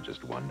them for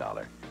just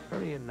 $1.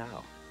 Hurry in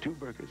now. 2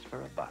 burgers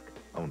for $1,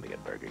 only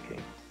at Burger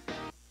King.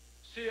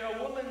 See, a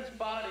woman's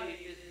body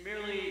is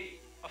merely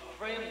a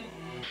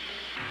framework.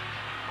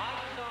 My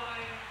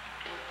design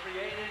was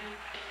created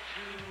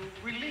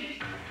to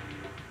release.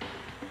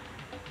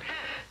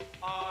 Pants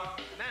are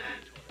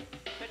mandatory.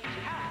 But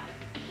pants,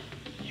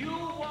 you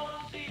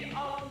won't see a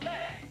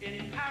leg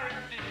in Paris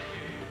this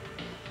year.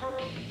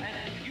 Purple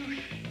and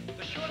fuchsia.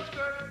 The short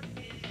skirt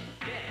is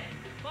dead.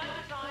 My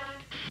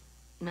design.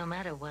 No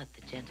matter what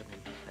the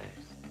gentleman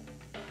prefers,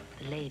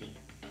 the lady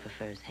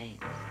prefers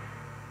Hanes.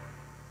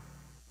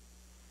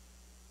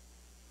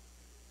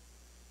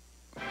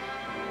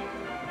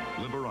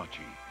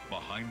 Liberace,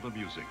 Behind the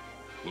Music,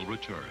 will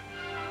return.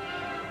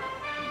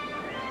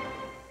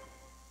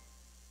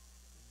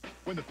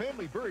 When the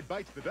family bird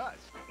bites the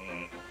dust.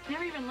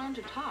 Never even learned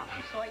to talk.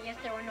 So I guess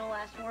there were no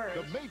last words.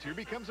 The Major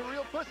becomes a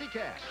real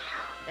pussycat.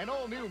 An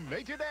all-new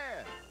Major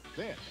Dad.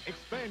 Then,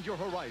 expand your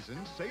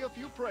horizons, say a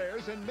few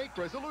prayers, and make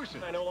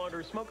resolutions. I no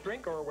longer smoke,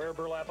 drink, or wear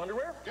burlap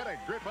underwear. Get a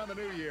grip on the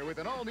new year with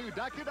an all-new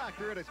Dr.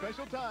 Doctor at a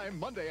special time,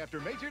 Monday after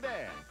Major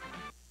Dad.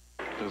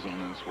 Doesn't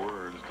mince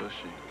words, does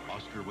she?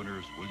 Oscar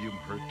winners William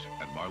Hurt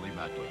and Marley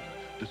Matlin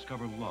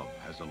discover love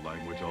has a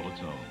language all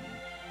its own.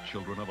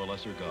 Children of a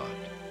Lesser God,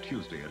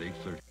 Tuesday at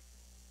 8:30.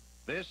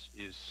 This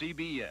is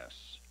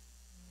CBS.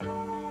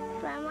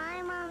 When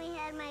my mommy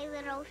had my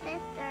little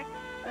sister,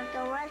 it was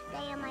the worst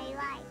day of my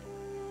life.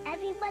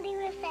 Everybody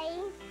was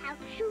saying how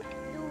cute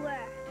you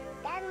were.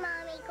 Then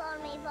Mommy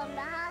called me from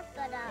the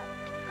hospital.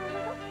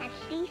 And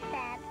she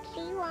said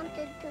she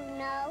wanted to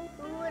know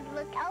who would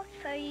look out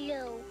for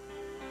you.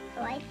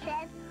 So I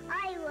said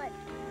I would.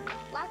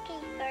 Lucky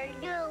for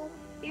you,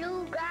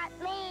 you got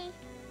me.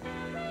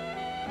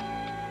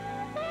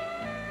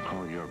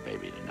 Call your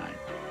baby tonight.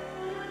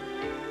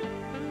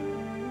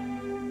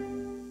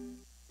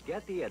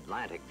 Get the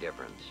Atlantic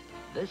difference.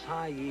 This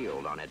high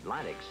yield on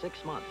Atlantic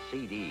 6-month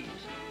CDs.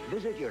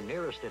 Visit your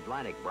nearest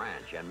Atlantic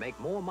branch and make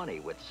more money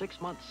with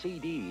 6-month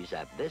CDs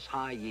at this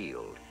high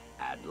yield.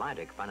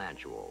 Atlantic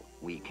Financial.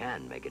 We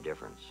can make a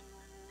difference.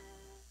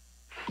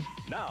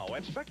 Now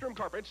at Spectrum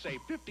Carpet,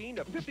 save 15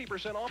 to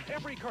 50% off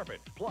every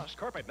carpet. Plus,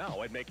 carpet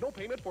now and make no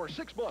payment for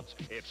 6 months.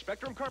 It's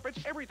Spectrum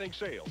Carpet's Everything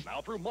Sale,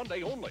 now through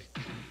Monday only.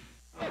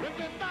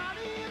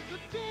 Everybody is a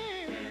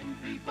 10,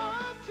 people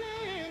are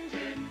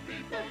 10,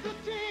 it's a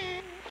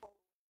 10.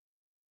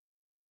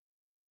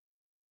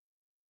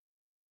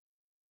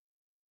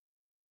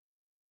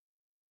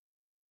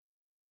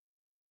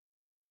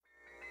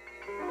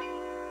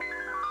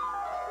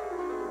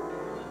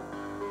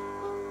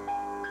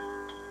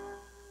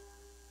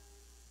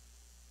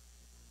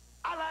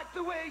 I like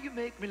the way you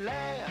make me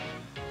laugh.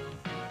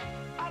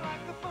 I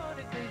like the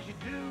funny things you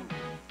do.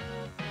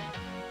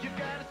 You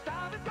got a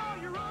style that's all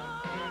your own.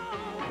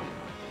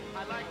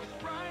 I like the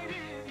sprite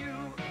in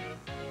you.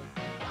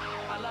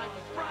 I like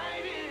the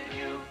sprite in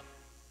you.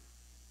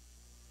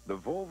 The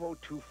Volvo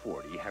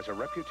 240 has a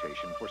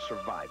reputation for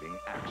surviving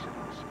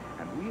accidents,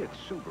 and we at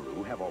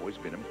Subaru have always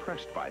been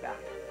impressed by that.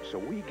 So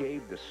we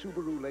gave the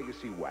Subaru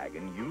Legacy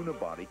wagon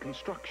unibody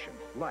construction,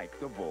 like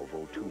the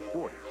Volvo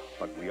 240.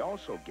 But we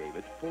also gave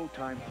it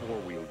full-time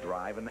four-wheel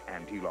drive and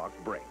anti-lock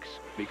brakes,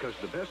 because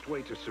the best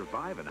way to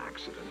survive an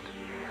accident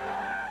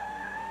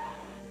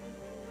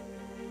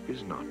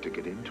is not to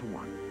get into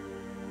one.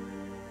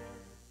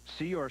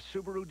 See your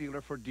Subaru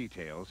dealer for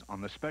details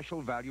on the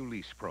special value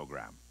lease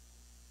program.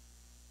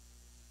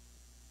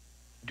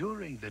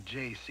 During the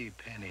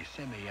JCPenney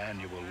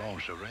semi-annual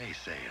lingerie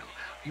sale,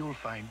 you'll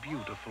find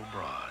beautiful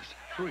bras,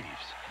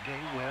 briefs, day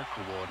wear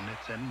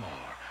coordinates, and more,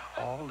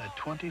 all at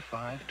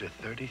 25 to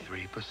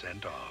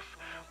 33% off,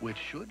 which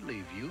should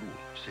leave you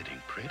sitting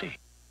pretty.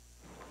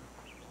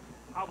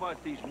 How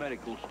about these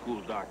medical school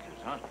doctors,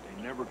 huh?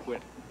 They never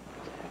quit.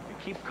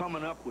 They keep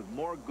coming up with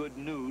more good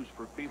news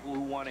for people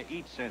who want to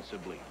eat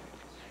sensibly.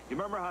 You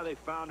remember how they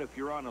found if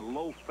you're on a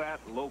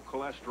low-fat,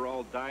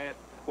 low-cholesterol diet,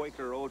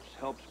 Quaker Oats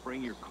helps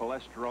bring your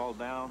cholesterol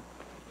down?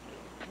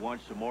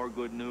 Want some more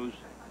good news?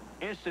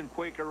 Instant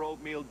Quaker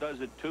oatmeal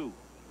does it too.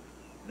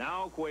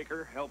 Now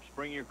Quaker helps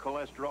bring your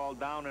cholesterol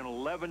down in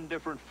 11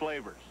 different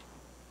flavors.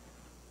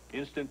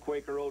 Instant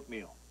Quaker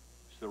oatmeal.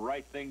 It's the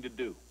right thing to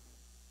do.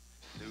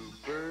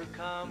 Super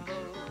Combo.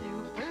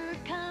 Super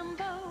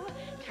Combo.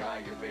 Try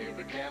your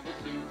favorite Campbell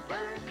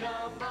Super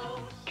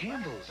Combo.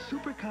 Campbell's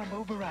Super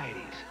Combo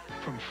varieties.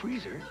 From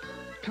freezer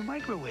to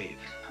microwave.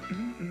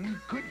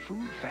 Good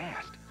food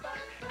fast.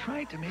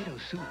 Try tomato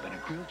soup and a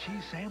grilled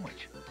cheese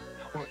sandwich.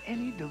 Or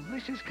any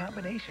delicious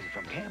combination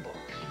from Campbell.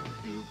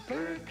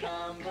 Super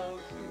Combo,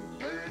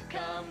 Super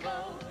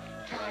Combo.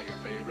 Try your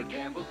favorite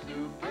Campbell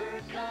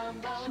Super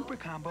Combo. Super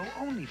Combo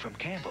only from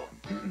Campbell.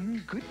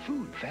 Good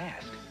food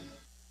fast.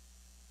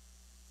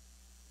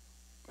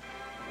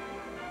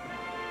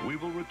 We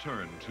will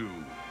return to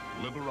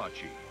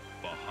Liberace,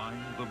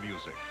 Behind the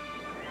Music.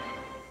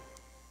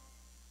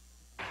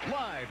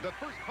 Live, the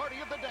first party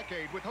of the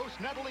decade with hosts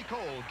Natalie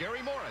Cole,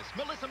 Gary Morris,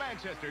 Melissa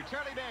Manchester,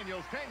 Charlie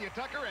Daniels, Tanya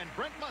Tucker, and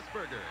Brent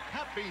Musburger.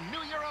 Happy New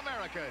Year,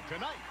 America,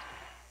 tonight.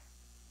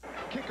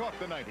 Kick off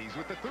the 90s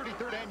with the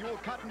 33rd Annual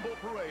Cotton Bowl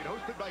Parade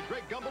hosted by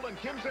Greg Gumbel and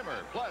Kim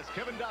Zimmer, plus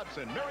Kevin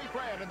Dobson, Mary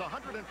Fran, and the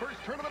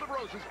 101st Tournament of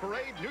Roses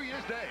Parade New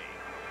Year's Day.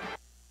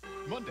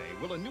 Monday,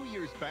 will a New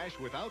Year's bash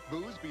without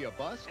booze be a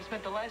bust? I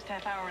spent the last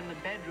half hour in the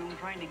bedroom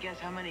trying to guess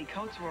how many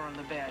coats were on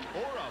the bed.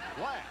 Or a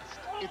blast?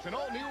 It's an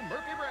all-new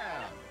Murphy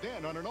Brown.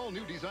 Then, on an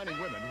all-new Designing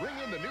Women, ring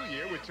in the new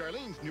year with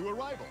Charlene's new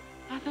arrival.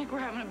 I think we're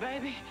having a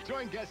baby.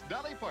 Join guest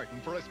Dolly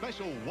Parton for a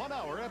special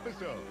one-hour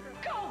episode.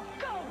 Go,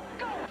 go,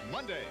 go!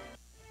 Monday.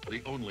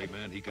 The only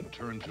man he can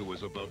turn to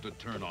is about to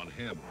turn on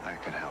him. I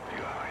can help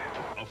you,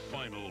 Ahoy. A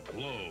final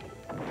blow.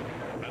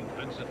 And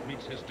Vincent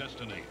meets his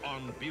destiny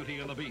on Beauty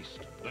and the Beast.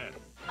 Then,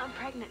 I'm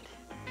pregnant.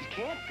 You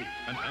can't be.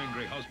 an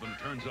angry husband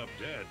turns up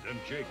dead, and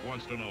Jake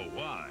wants to know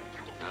why.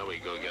 Now we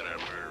go get our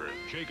murderer.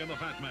 Jake and the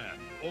Fat Man,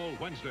 all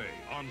Wednesday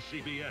on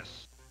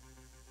CBS.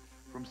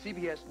 From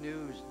CBS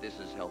News, this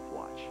is Health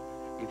Watch.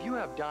 If you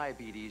have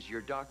diabetes,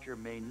 your doctor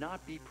may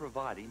not be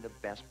providing the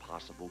best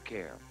possible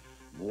care.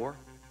 More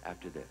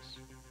after this.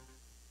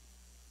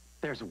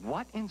 There's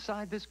what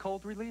inside this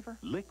cold reliever?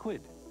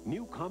 Liquid.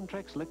 New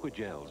Comtrex liquid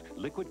gels.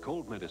 Liquid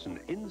cold medicine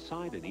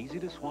inside an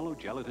easy-to-swallow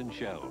gelatin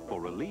shell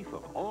for relief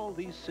of all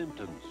these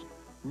symptoms.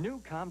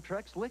 New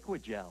Comtrex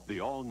liquid gel. The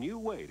all-new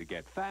way to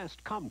get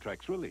fast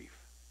Comtrex relief.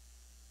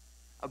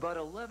 About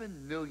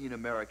 11 million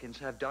Americans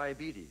have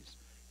diabetes.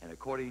 And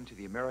according to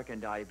the American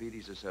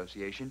Diabetes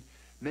Association,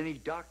 many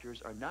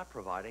doctors are not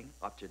providing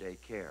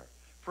up-to-date care.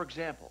 For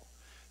example,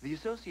 the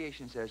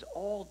association says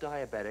all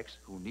diabetics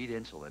who need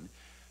insulin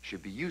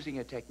should be using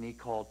a technique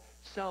called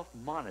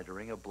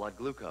self-monitoring of blood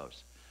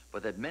glucose,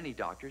 but that many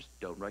doctors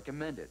don't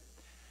recommend it.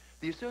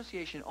 The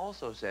association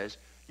also says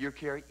your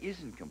care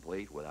isn't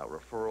complete without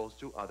referrals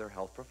to other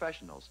health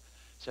professionals,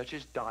 such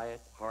as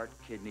diet, heart,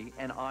 kidney,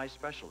 and eye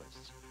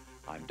specialists.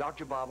 I'm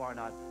Dr. Bob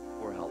Arnott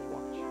for Health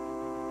Watch.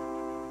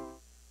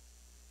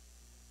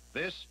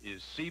 This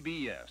is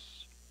CBS.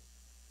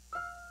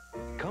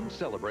 Come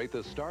celebrate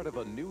the start of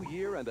a new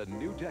year and a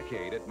new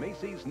decade at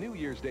Macy's New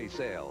Year's Day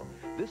sale.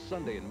 This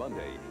Sunday and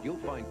Monday, you'll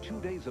find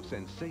 2 days of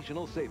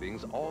sensational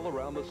savings all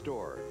around the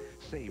store.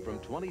 Save from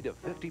 20 to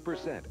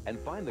 50% and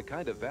find the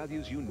kind of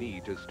values you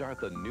need to start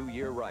the new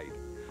year right.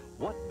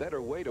 What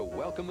better way to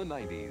welcome the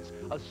 90s?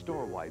 A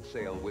store-wide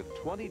sale with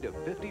 20 to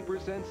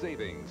 50%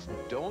 savings.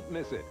 Don't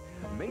miss it.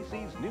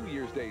 Macy's New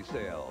Year's Day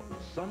sale,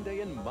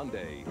 Sunday and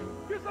Monday.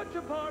 You're such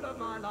a part of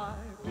my life.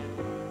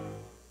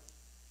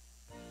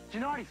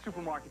 Gennardi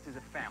Supermarkets is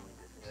a family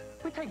business.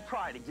 We take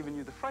pride in giving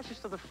you the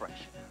freshest of the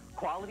fresh.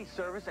 Quality,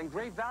 service, and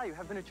great value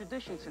have been a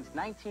tradition since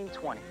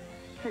 1920.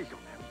 Here you go,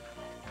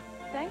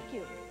 ma'am. Thank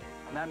you.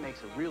 And that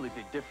makes a really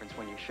big difference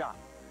when you shop.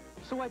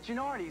 So at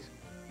Gennardi's,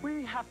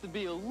 we have to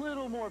be a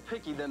little more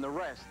picky than the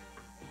rest,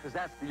 because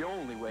that's the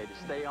only way to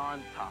stay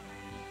on top.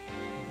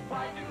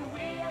 Why do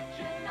we at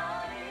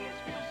Gennardi's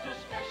feel so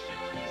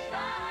special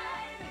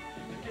inside?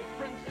 The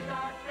difference is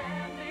our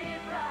family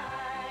pride.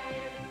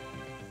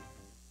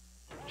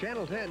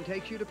 Channel 10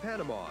 takes you to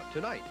Panama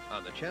tonight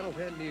on the Channel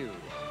 10 News.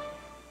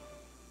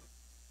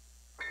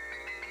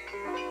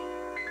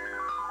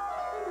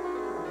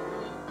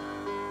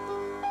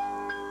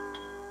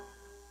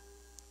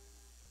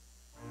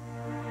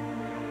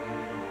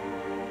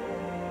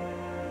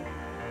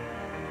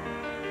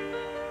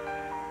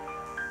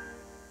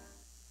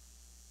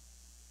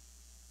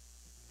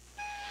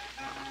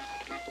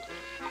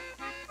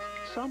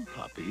 Some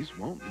puppies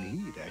won't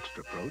need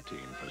extra protein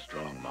for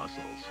strong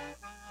muscles.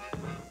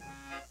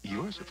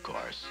 Yours, of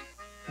course,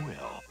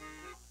 will.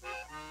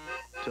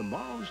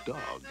 Tomorrow's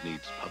dog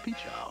needs puppy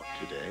chow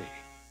today.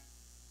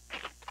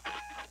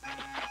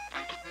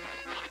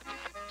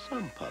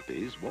 Some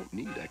puppies won't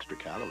need extra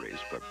calories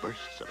for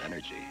bursts of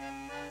energy.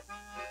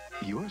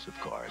 Yours, of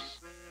course,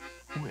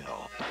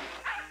 will.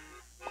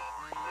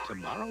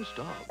 Tomorrow's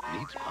dog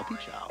needs puppy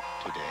chow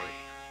today.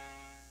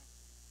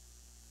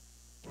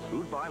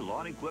 Who'd buy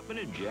lawn equipment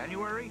in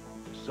January?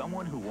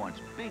 Someone who wants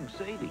big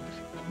savings.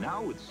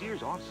 Now with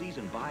Sears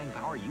off-season buying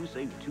power, you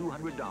save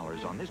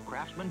 $200 on this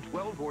Craftsman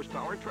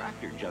 12-horsepower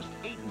tractor, just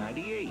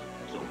 $898.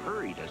 So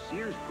hurry to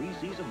Sears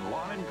preseason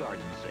lawn and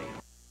garden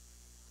sale.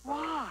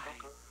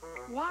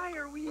 Why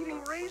are we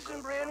eating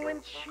Raisin Bran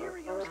when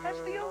Cheerios has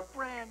the oat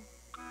bran?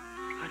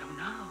 I don't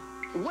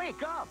know.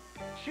 Wake up!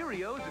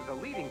 Cheerios is the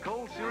leading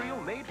cold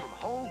cereal made from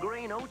whole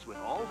grain oats with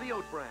all the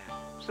oat bran.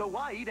 So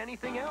why eat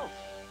anything else?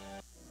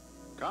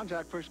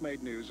 Contact first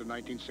made news in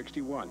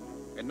 1961.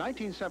 In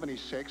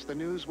 1976, the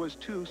news was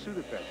 2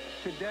 Sudafed.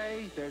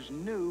 Today, there's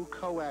new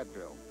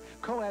Co-Advil.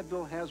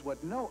 Co-Advil has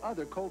what no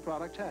other cold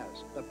product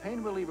has. The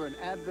pain reliever in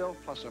Advil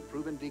plus a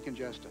proven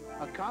decongestant.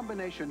 A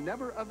combination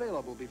never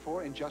available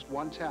before in just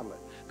one tablet.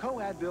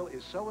 Co-Advil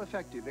is so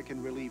effective it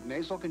can relieve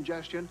nasal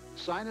congestion,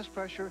 sinus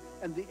pressure,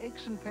 and the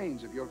aches and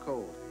pains of your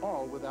cold,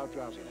 all without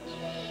drowsiness.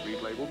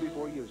 Read label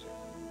before using.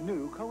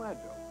 New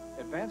Co-Advil.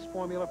 Advanced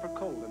formula for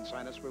cold and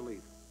sinus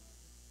relief.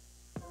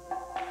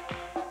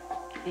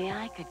 See,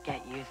 I could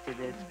get used to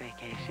this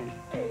vacation.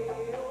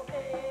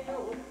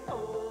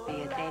 See,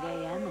 it's 8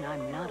 a.m. and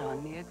I'm not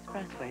on the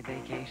expressway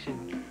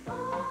vacation.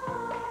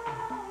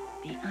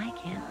 The I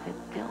can't sit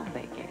still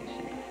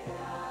vacation.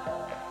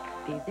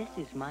 See, this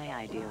is my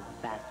ideal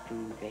fast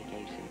food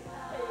vacation.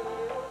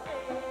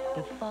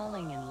 The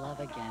falling in love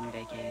again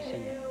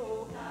vacation.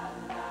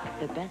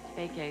 The best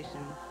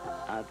vacation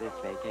of this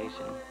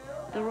vacation.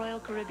 The Royal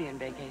Caribbean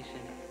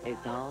vacation.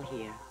 It's all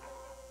here.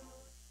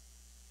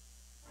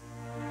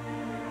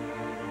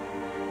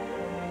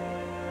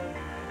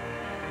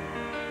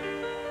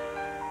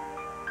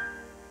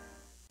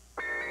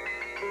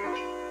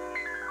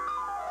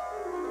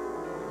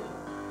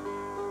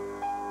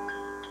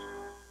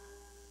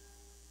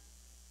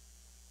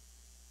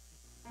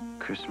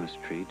 Christmas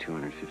tree,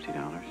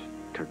 $250.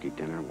 Turkey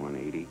dinner,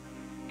 $180.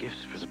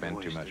 Gifts for the Spend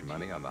boys. too much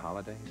money on the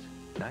holidays?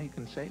 Now you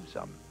can save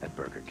some at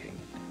Burger King.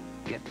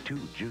 Get 2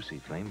 juicy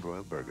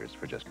flame-broiled burgers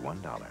for just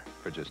 $1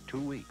 for just 2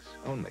 weeks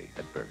only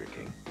at Burger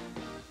King.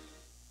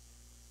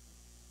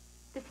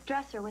 This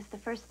dresser was the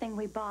first thing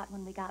we bought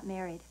when we got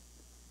married.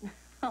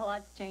 A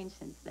lot's changed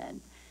since then.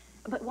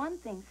 But one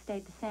thing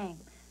stayed the same.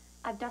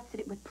 I've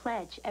dusted it with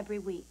Pledge every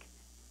week.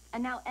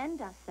 And now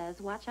N-Dust says,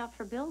 watch out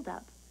for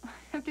buildup.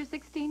 After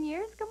 16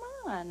 years, come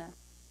on.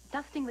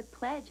 Dusting with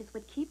Pledge is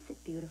what keeps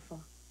it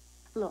beautiful.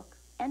 Look,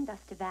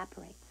 N-Dust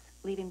evaporates,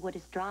 leaving wood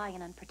as dry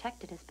and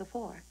unprotected as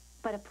before.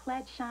 But a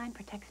Pledge shine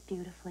protects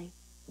beautifully.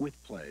 With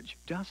Pledge,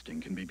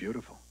 dusting can be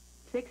beautiful.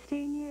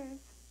 16 years,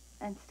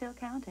 and still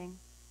counting.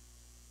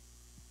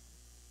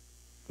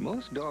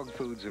 Most dog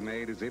foods are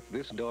made as if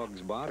this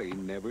dog's body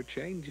never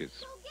changes.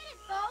 Go get it,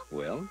 Bo.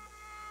 Well,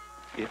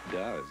 it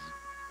does.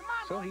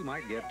 So he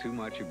might get too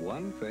much of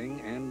one thing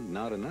and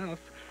not enough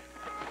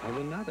of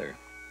another.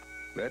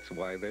 That's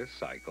why there's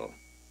Cycle.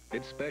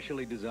 It's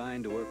specially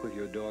designed to work with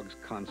your dog's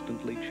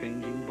constantly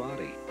changing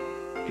body,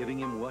 giving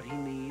him what he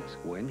needs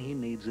when he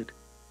needs it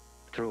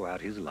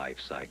throughout his life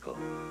cycle,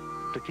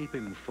 to keep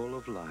him full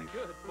of life.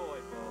 Good boy,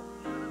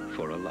 Bo.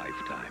 For a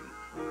lifetime.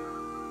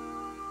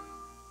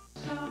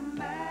 Some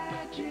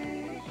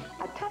magic.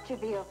 A touch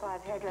of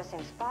VO5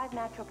 Hairdressing's 5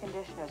 natural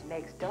conditioners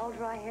makes dull,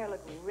 dry hair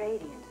look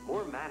radiant.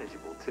 More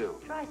manageable, too.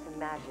 Try some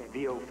magic.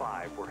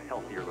 VO5 for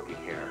healthier-looking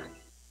hair.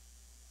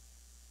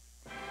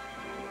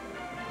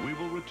 We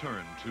will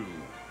return to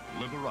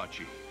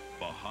Liberace,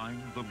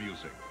 Behind the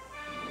Music.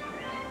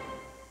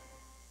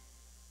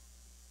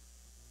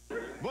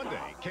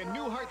 Monday, can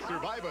Newhart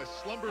survive a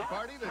slumber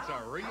party that's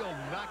a real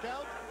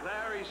knockout?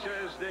 Larry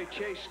says they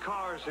chase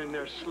cars in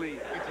their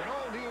sleep. It's an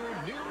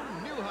all-new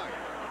Newhart.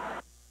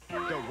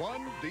 The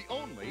one, the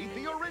only,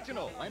 the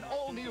original, an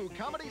all-new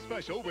comedy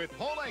special with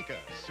Paul Anka,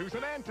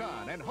 Susan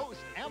Anton, and host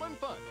Alan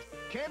Funt.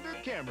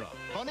 Candid Camera,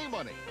 Funny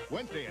Money,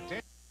 Wednesday at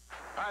 10.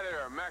 Hi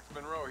there, Max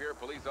Monroe here,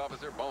 police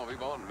officer, bon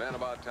vivant, man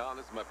about town.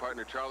 This is my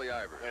partner, Charlie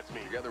Ivor. That's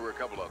me. Together we're a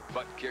couple of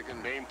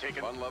butt-kicking,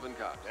 name-taking, fun-loving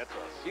cops. That's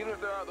us. Even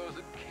if there are those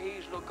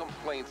occasional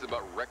complaints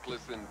about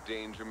reckless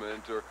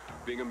endangerment or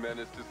being a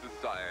menace to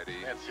society.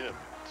 That's him.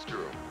 It's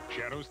true.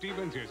 Shadow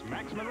Stevens is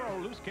Max Monroe,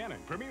 Loose Cannon.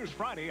 Premieres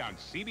Friday on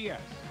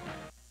CBS.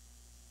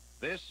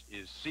 This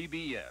is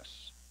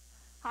CBS.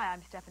 Hi,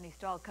 I'm Stephanie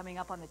Stahl. Coming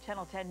up on the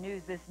Channel 10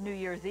 News this New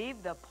Year's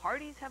Eve, the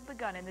parties have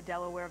begun in the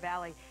Delaware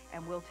Valley,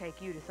 and we'll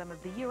take you to some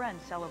of the year-end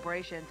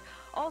celebrations.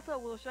 Also,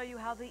 we'll show you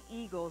how the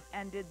Eagles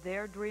ended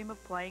their dream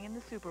of playing in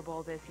the Super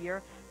Bowl this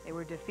year. They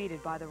were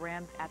defeated by the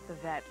Rams at the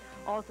Vet.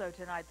 Also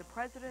tonight, the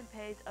president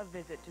pays a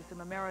visit to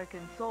some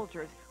American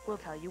soldiers. We'll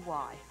tell you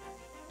why.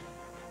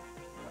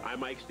 I'm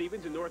Mike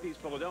Stevens in Northeast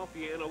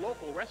Philadelphia, and a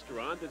local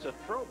restaurant that's a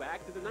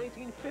throwback to the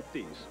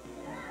 1950s.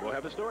 We'll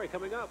have a story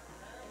coming up.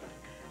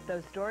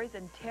 Those stories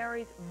and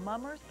Terry's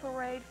Mummers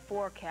Parade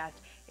forecast.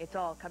 It's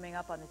all coming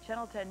up on the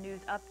Channel 10 News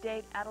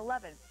Update at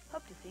 11.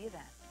 Hope to see you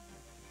then.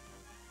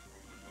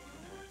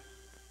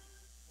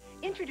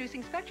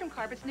 Introducing Spectrum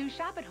Carpet's new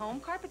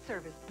shop-at-home carpet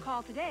service.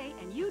 Call today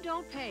and you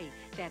don't pay.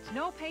 That's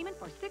no payment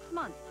for 6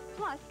 months.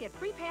 Plus, get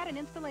free pad and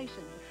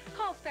installation.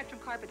 Call Spectrum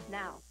Carpets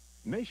now.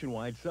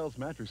 Nationwide sells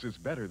mattresses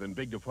better than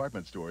big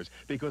department stores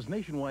because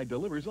Nationwide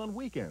delivers on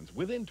weekends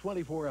within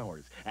 24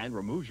 hours and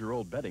removes your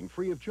old bedding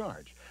free of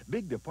charge.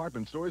 Big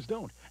department stores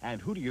don't.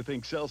 And who do you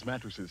think sells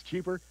mattresses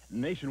cheaper?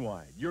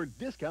 Nationwide, your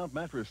discount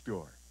mattress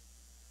store.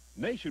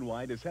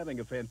 Nationwide is having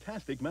a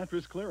fantastic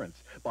mattress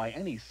clearance. Buy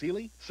any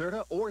Sealy,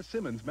 Serta, or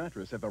Simmons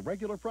mattress at the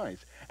regular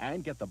price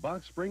and get the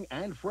box spring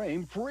and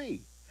frame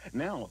free.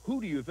 Now,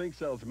 who do you think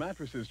sells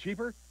mattresses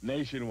cheaper?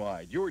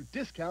 Nationwide, your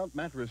discount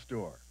mattress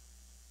store.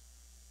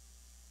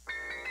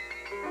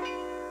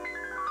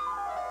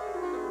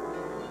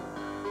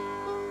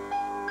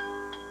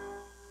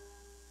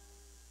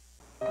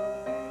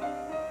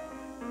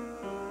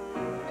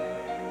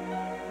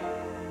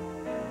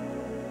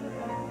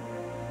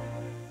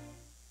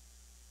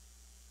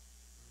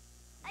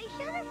 Are you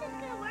sure this is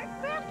gonna work,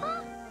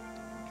 Grandpa?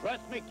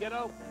 Trust me,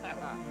 kiddo.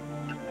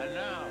 And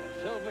now,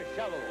 silver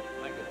shovel,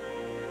 like it.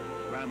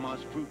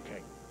 Grandma's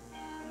fruitcake.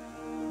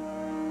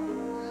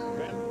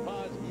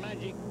 Grandpa's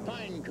magic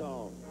pine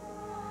cone.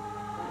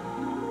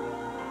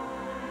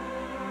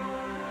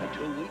 In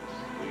 2 weeks,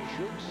 we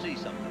should see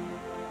something.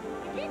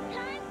 Is it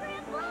time,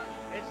 Grandpa?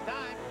 It's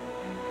time.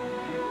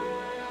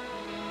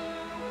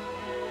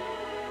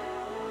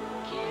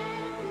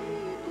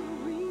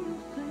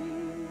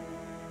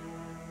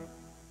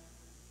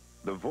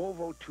 The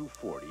Volvo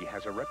 240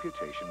 has a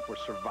reputation for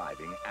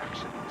surviving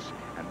accidents,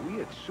 and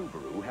we at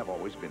Subaru have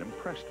always been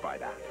impressed by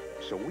that.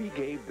 So we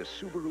gave the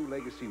Subaru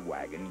Legacy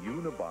wagon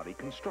unibody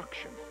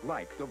construction,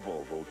 like the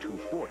Volvo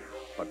 240.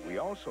 But we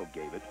also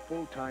gave it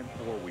full-time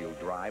four-wheel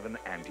drive and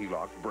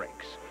anti-lock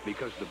brakes,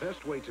 because the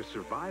best way to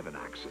survive an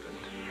accident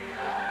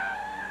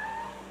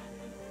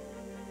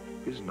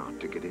is not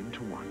to get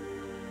into one.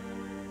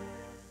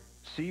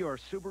 See your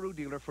Subaru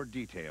dealer for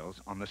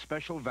details on the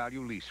special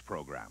value lease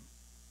program.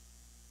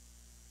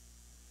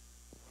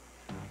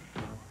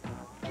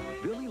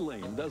 Billy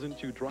Lane doesn't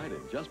chew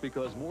Trident just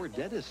because more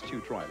dentists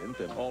chew Trident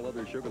than all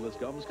other sugarless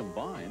gums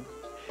combined.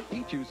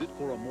 He chews it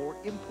for a more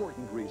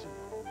important reason.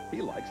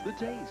 He likes the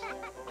taste.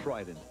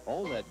 Trident,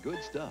 all that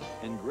good stuff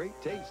and great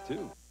taste,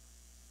 too.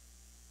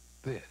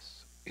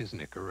 This is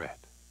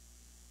Nicorette.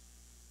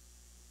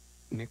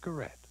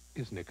 Nicorette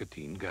is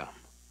nicotine gum.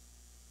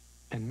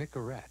 And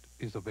Nicorette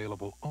is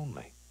available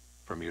only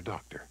from your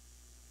doctor.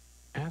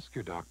 Ask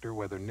your doctor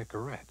whether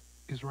Nicorette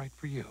is right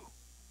for you.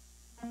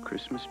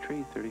 Christmas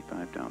tree,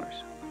 $35.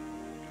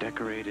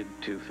 Decorated,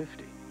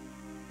 $250.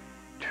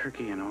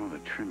 Turkey and all the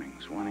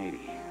trimmings, $180.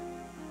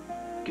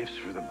 Gifts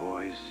for the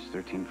boys,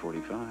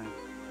 $13.45.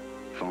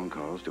 Phone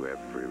calls to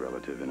every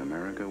relative in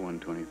America,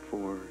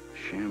 $124.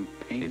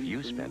 Champagne. If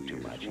you spend too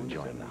much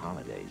enjoying the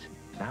holidays,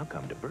 now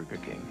come to Burger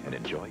King and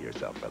enjoy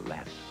yourself for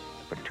less.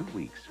 For 2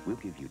 weeks, we'll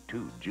give you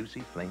 2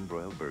 juicy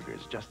flame-broiled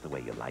burgers just the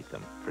way you like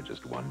them for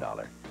just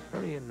 $1.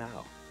 Hurry in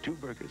now. 2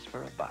 burgers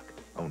for $1,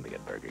 only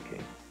at Burger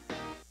King.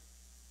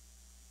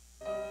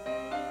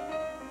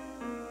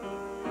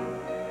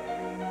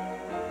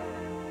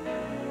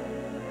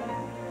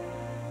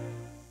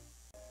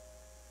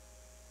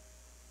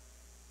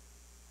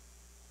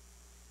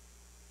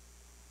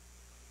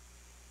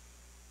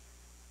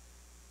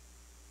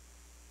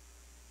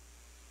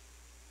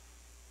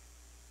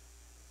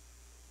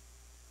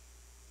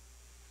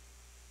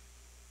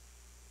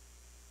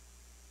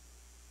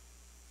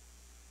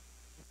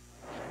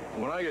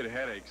 When I get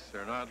headaches,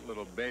 they're not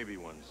little baby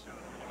ones.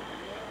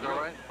 All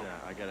right? Yeah,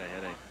 I get a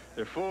headache.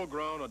 They're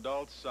full-grown,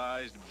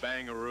 adult-sized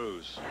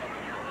bangaroos.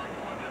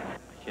 I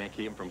can't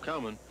keep them from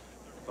coming,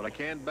 but I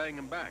can bang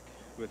them back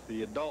with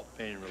the adult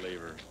pain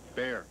reliever,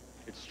 Bear.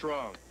 It's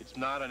strong. It's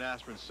not an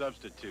aspirin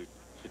substitute.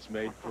 It's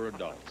made for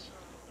adults.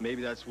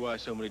 Maybe that's why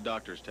so many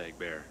doctors take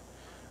Bear.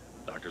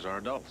 Doctors are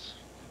adults,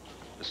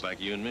 just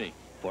like you and me.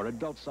 For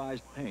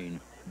adult-sized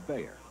pain,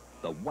 Bayer,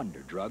 the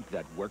wonder drug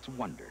that works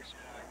wonders.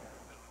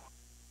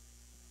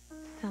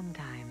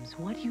 Sometimes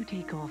what you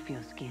take off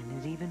your skin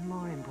is even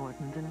more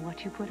important than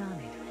what you put on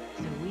it.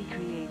 So we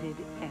created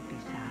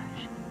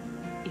Episage.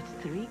 Its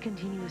 3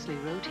 continuously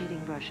rotating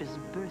brushes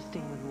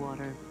bursting with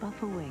water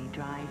buff away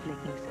dry,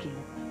 flaking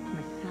skin,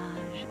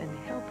 massage, and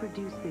help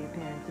reduce the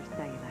appearance of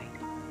cellulite.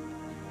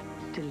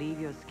 To leave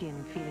your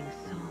skin feeling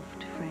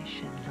soft,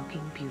 fresh, and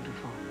looking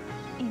beautiful.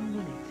 In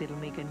minutes, it'll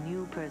make a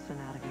new person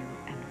out of you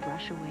and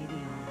brush away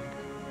the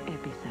old.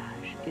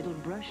 Episage. It'll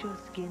brush your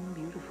skin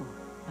beautiful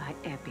by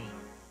Epi.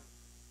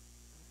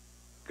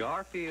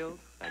 Garfield,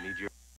 I need your...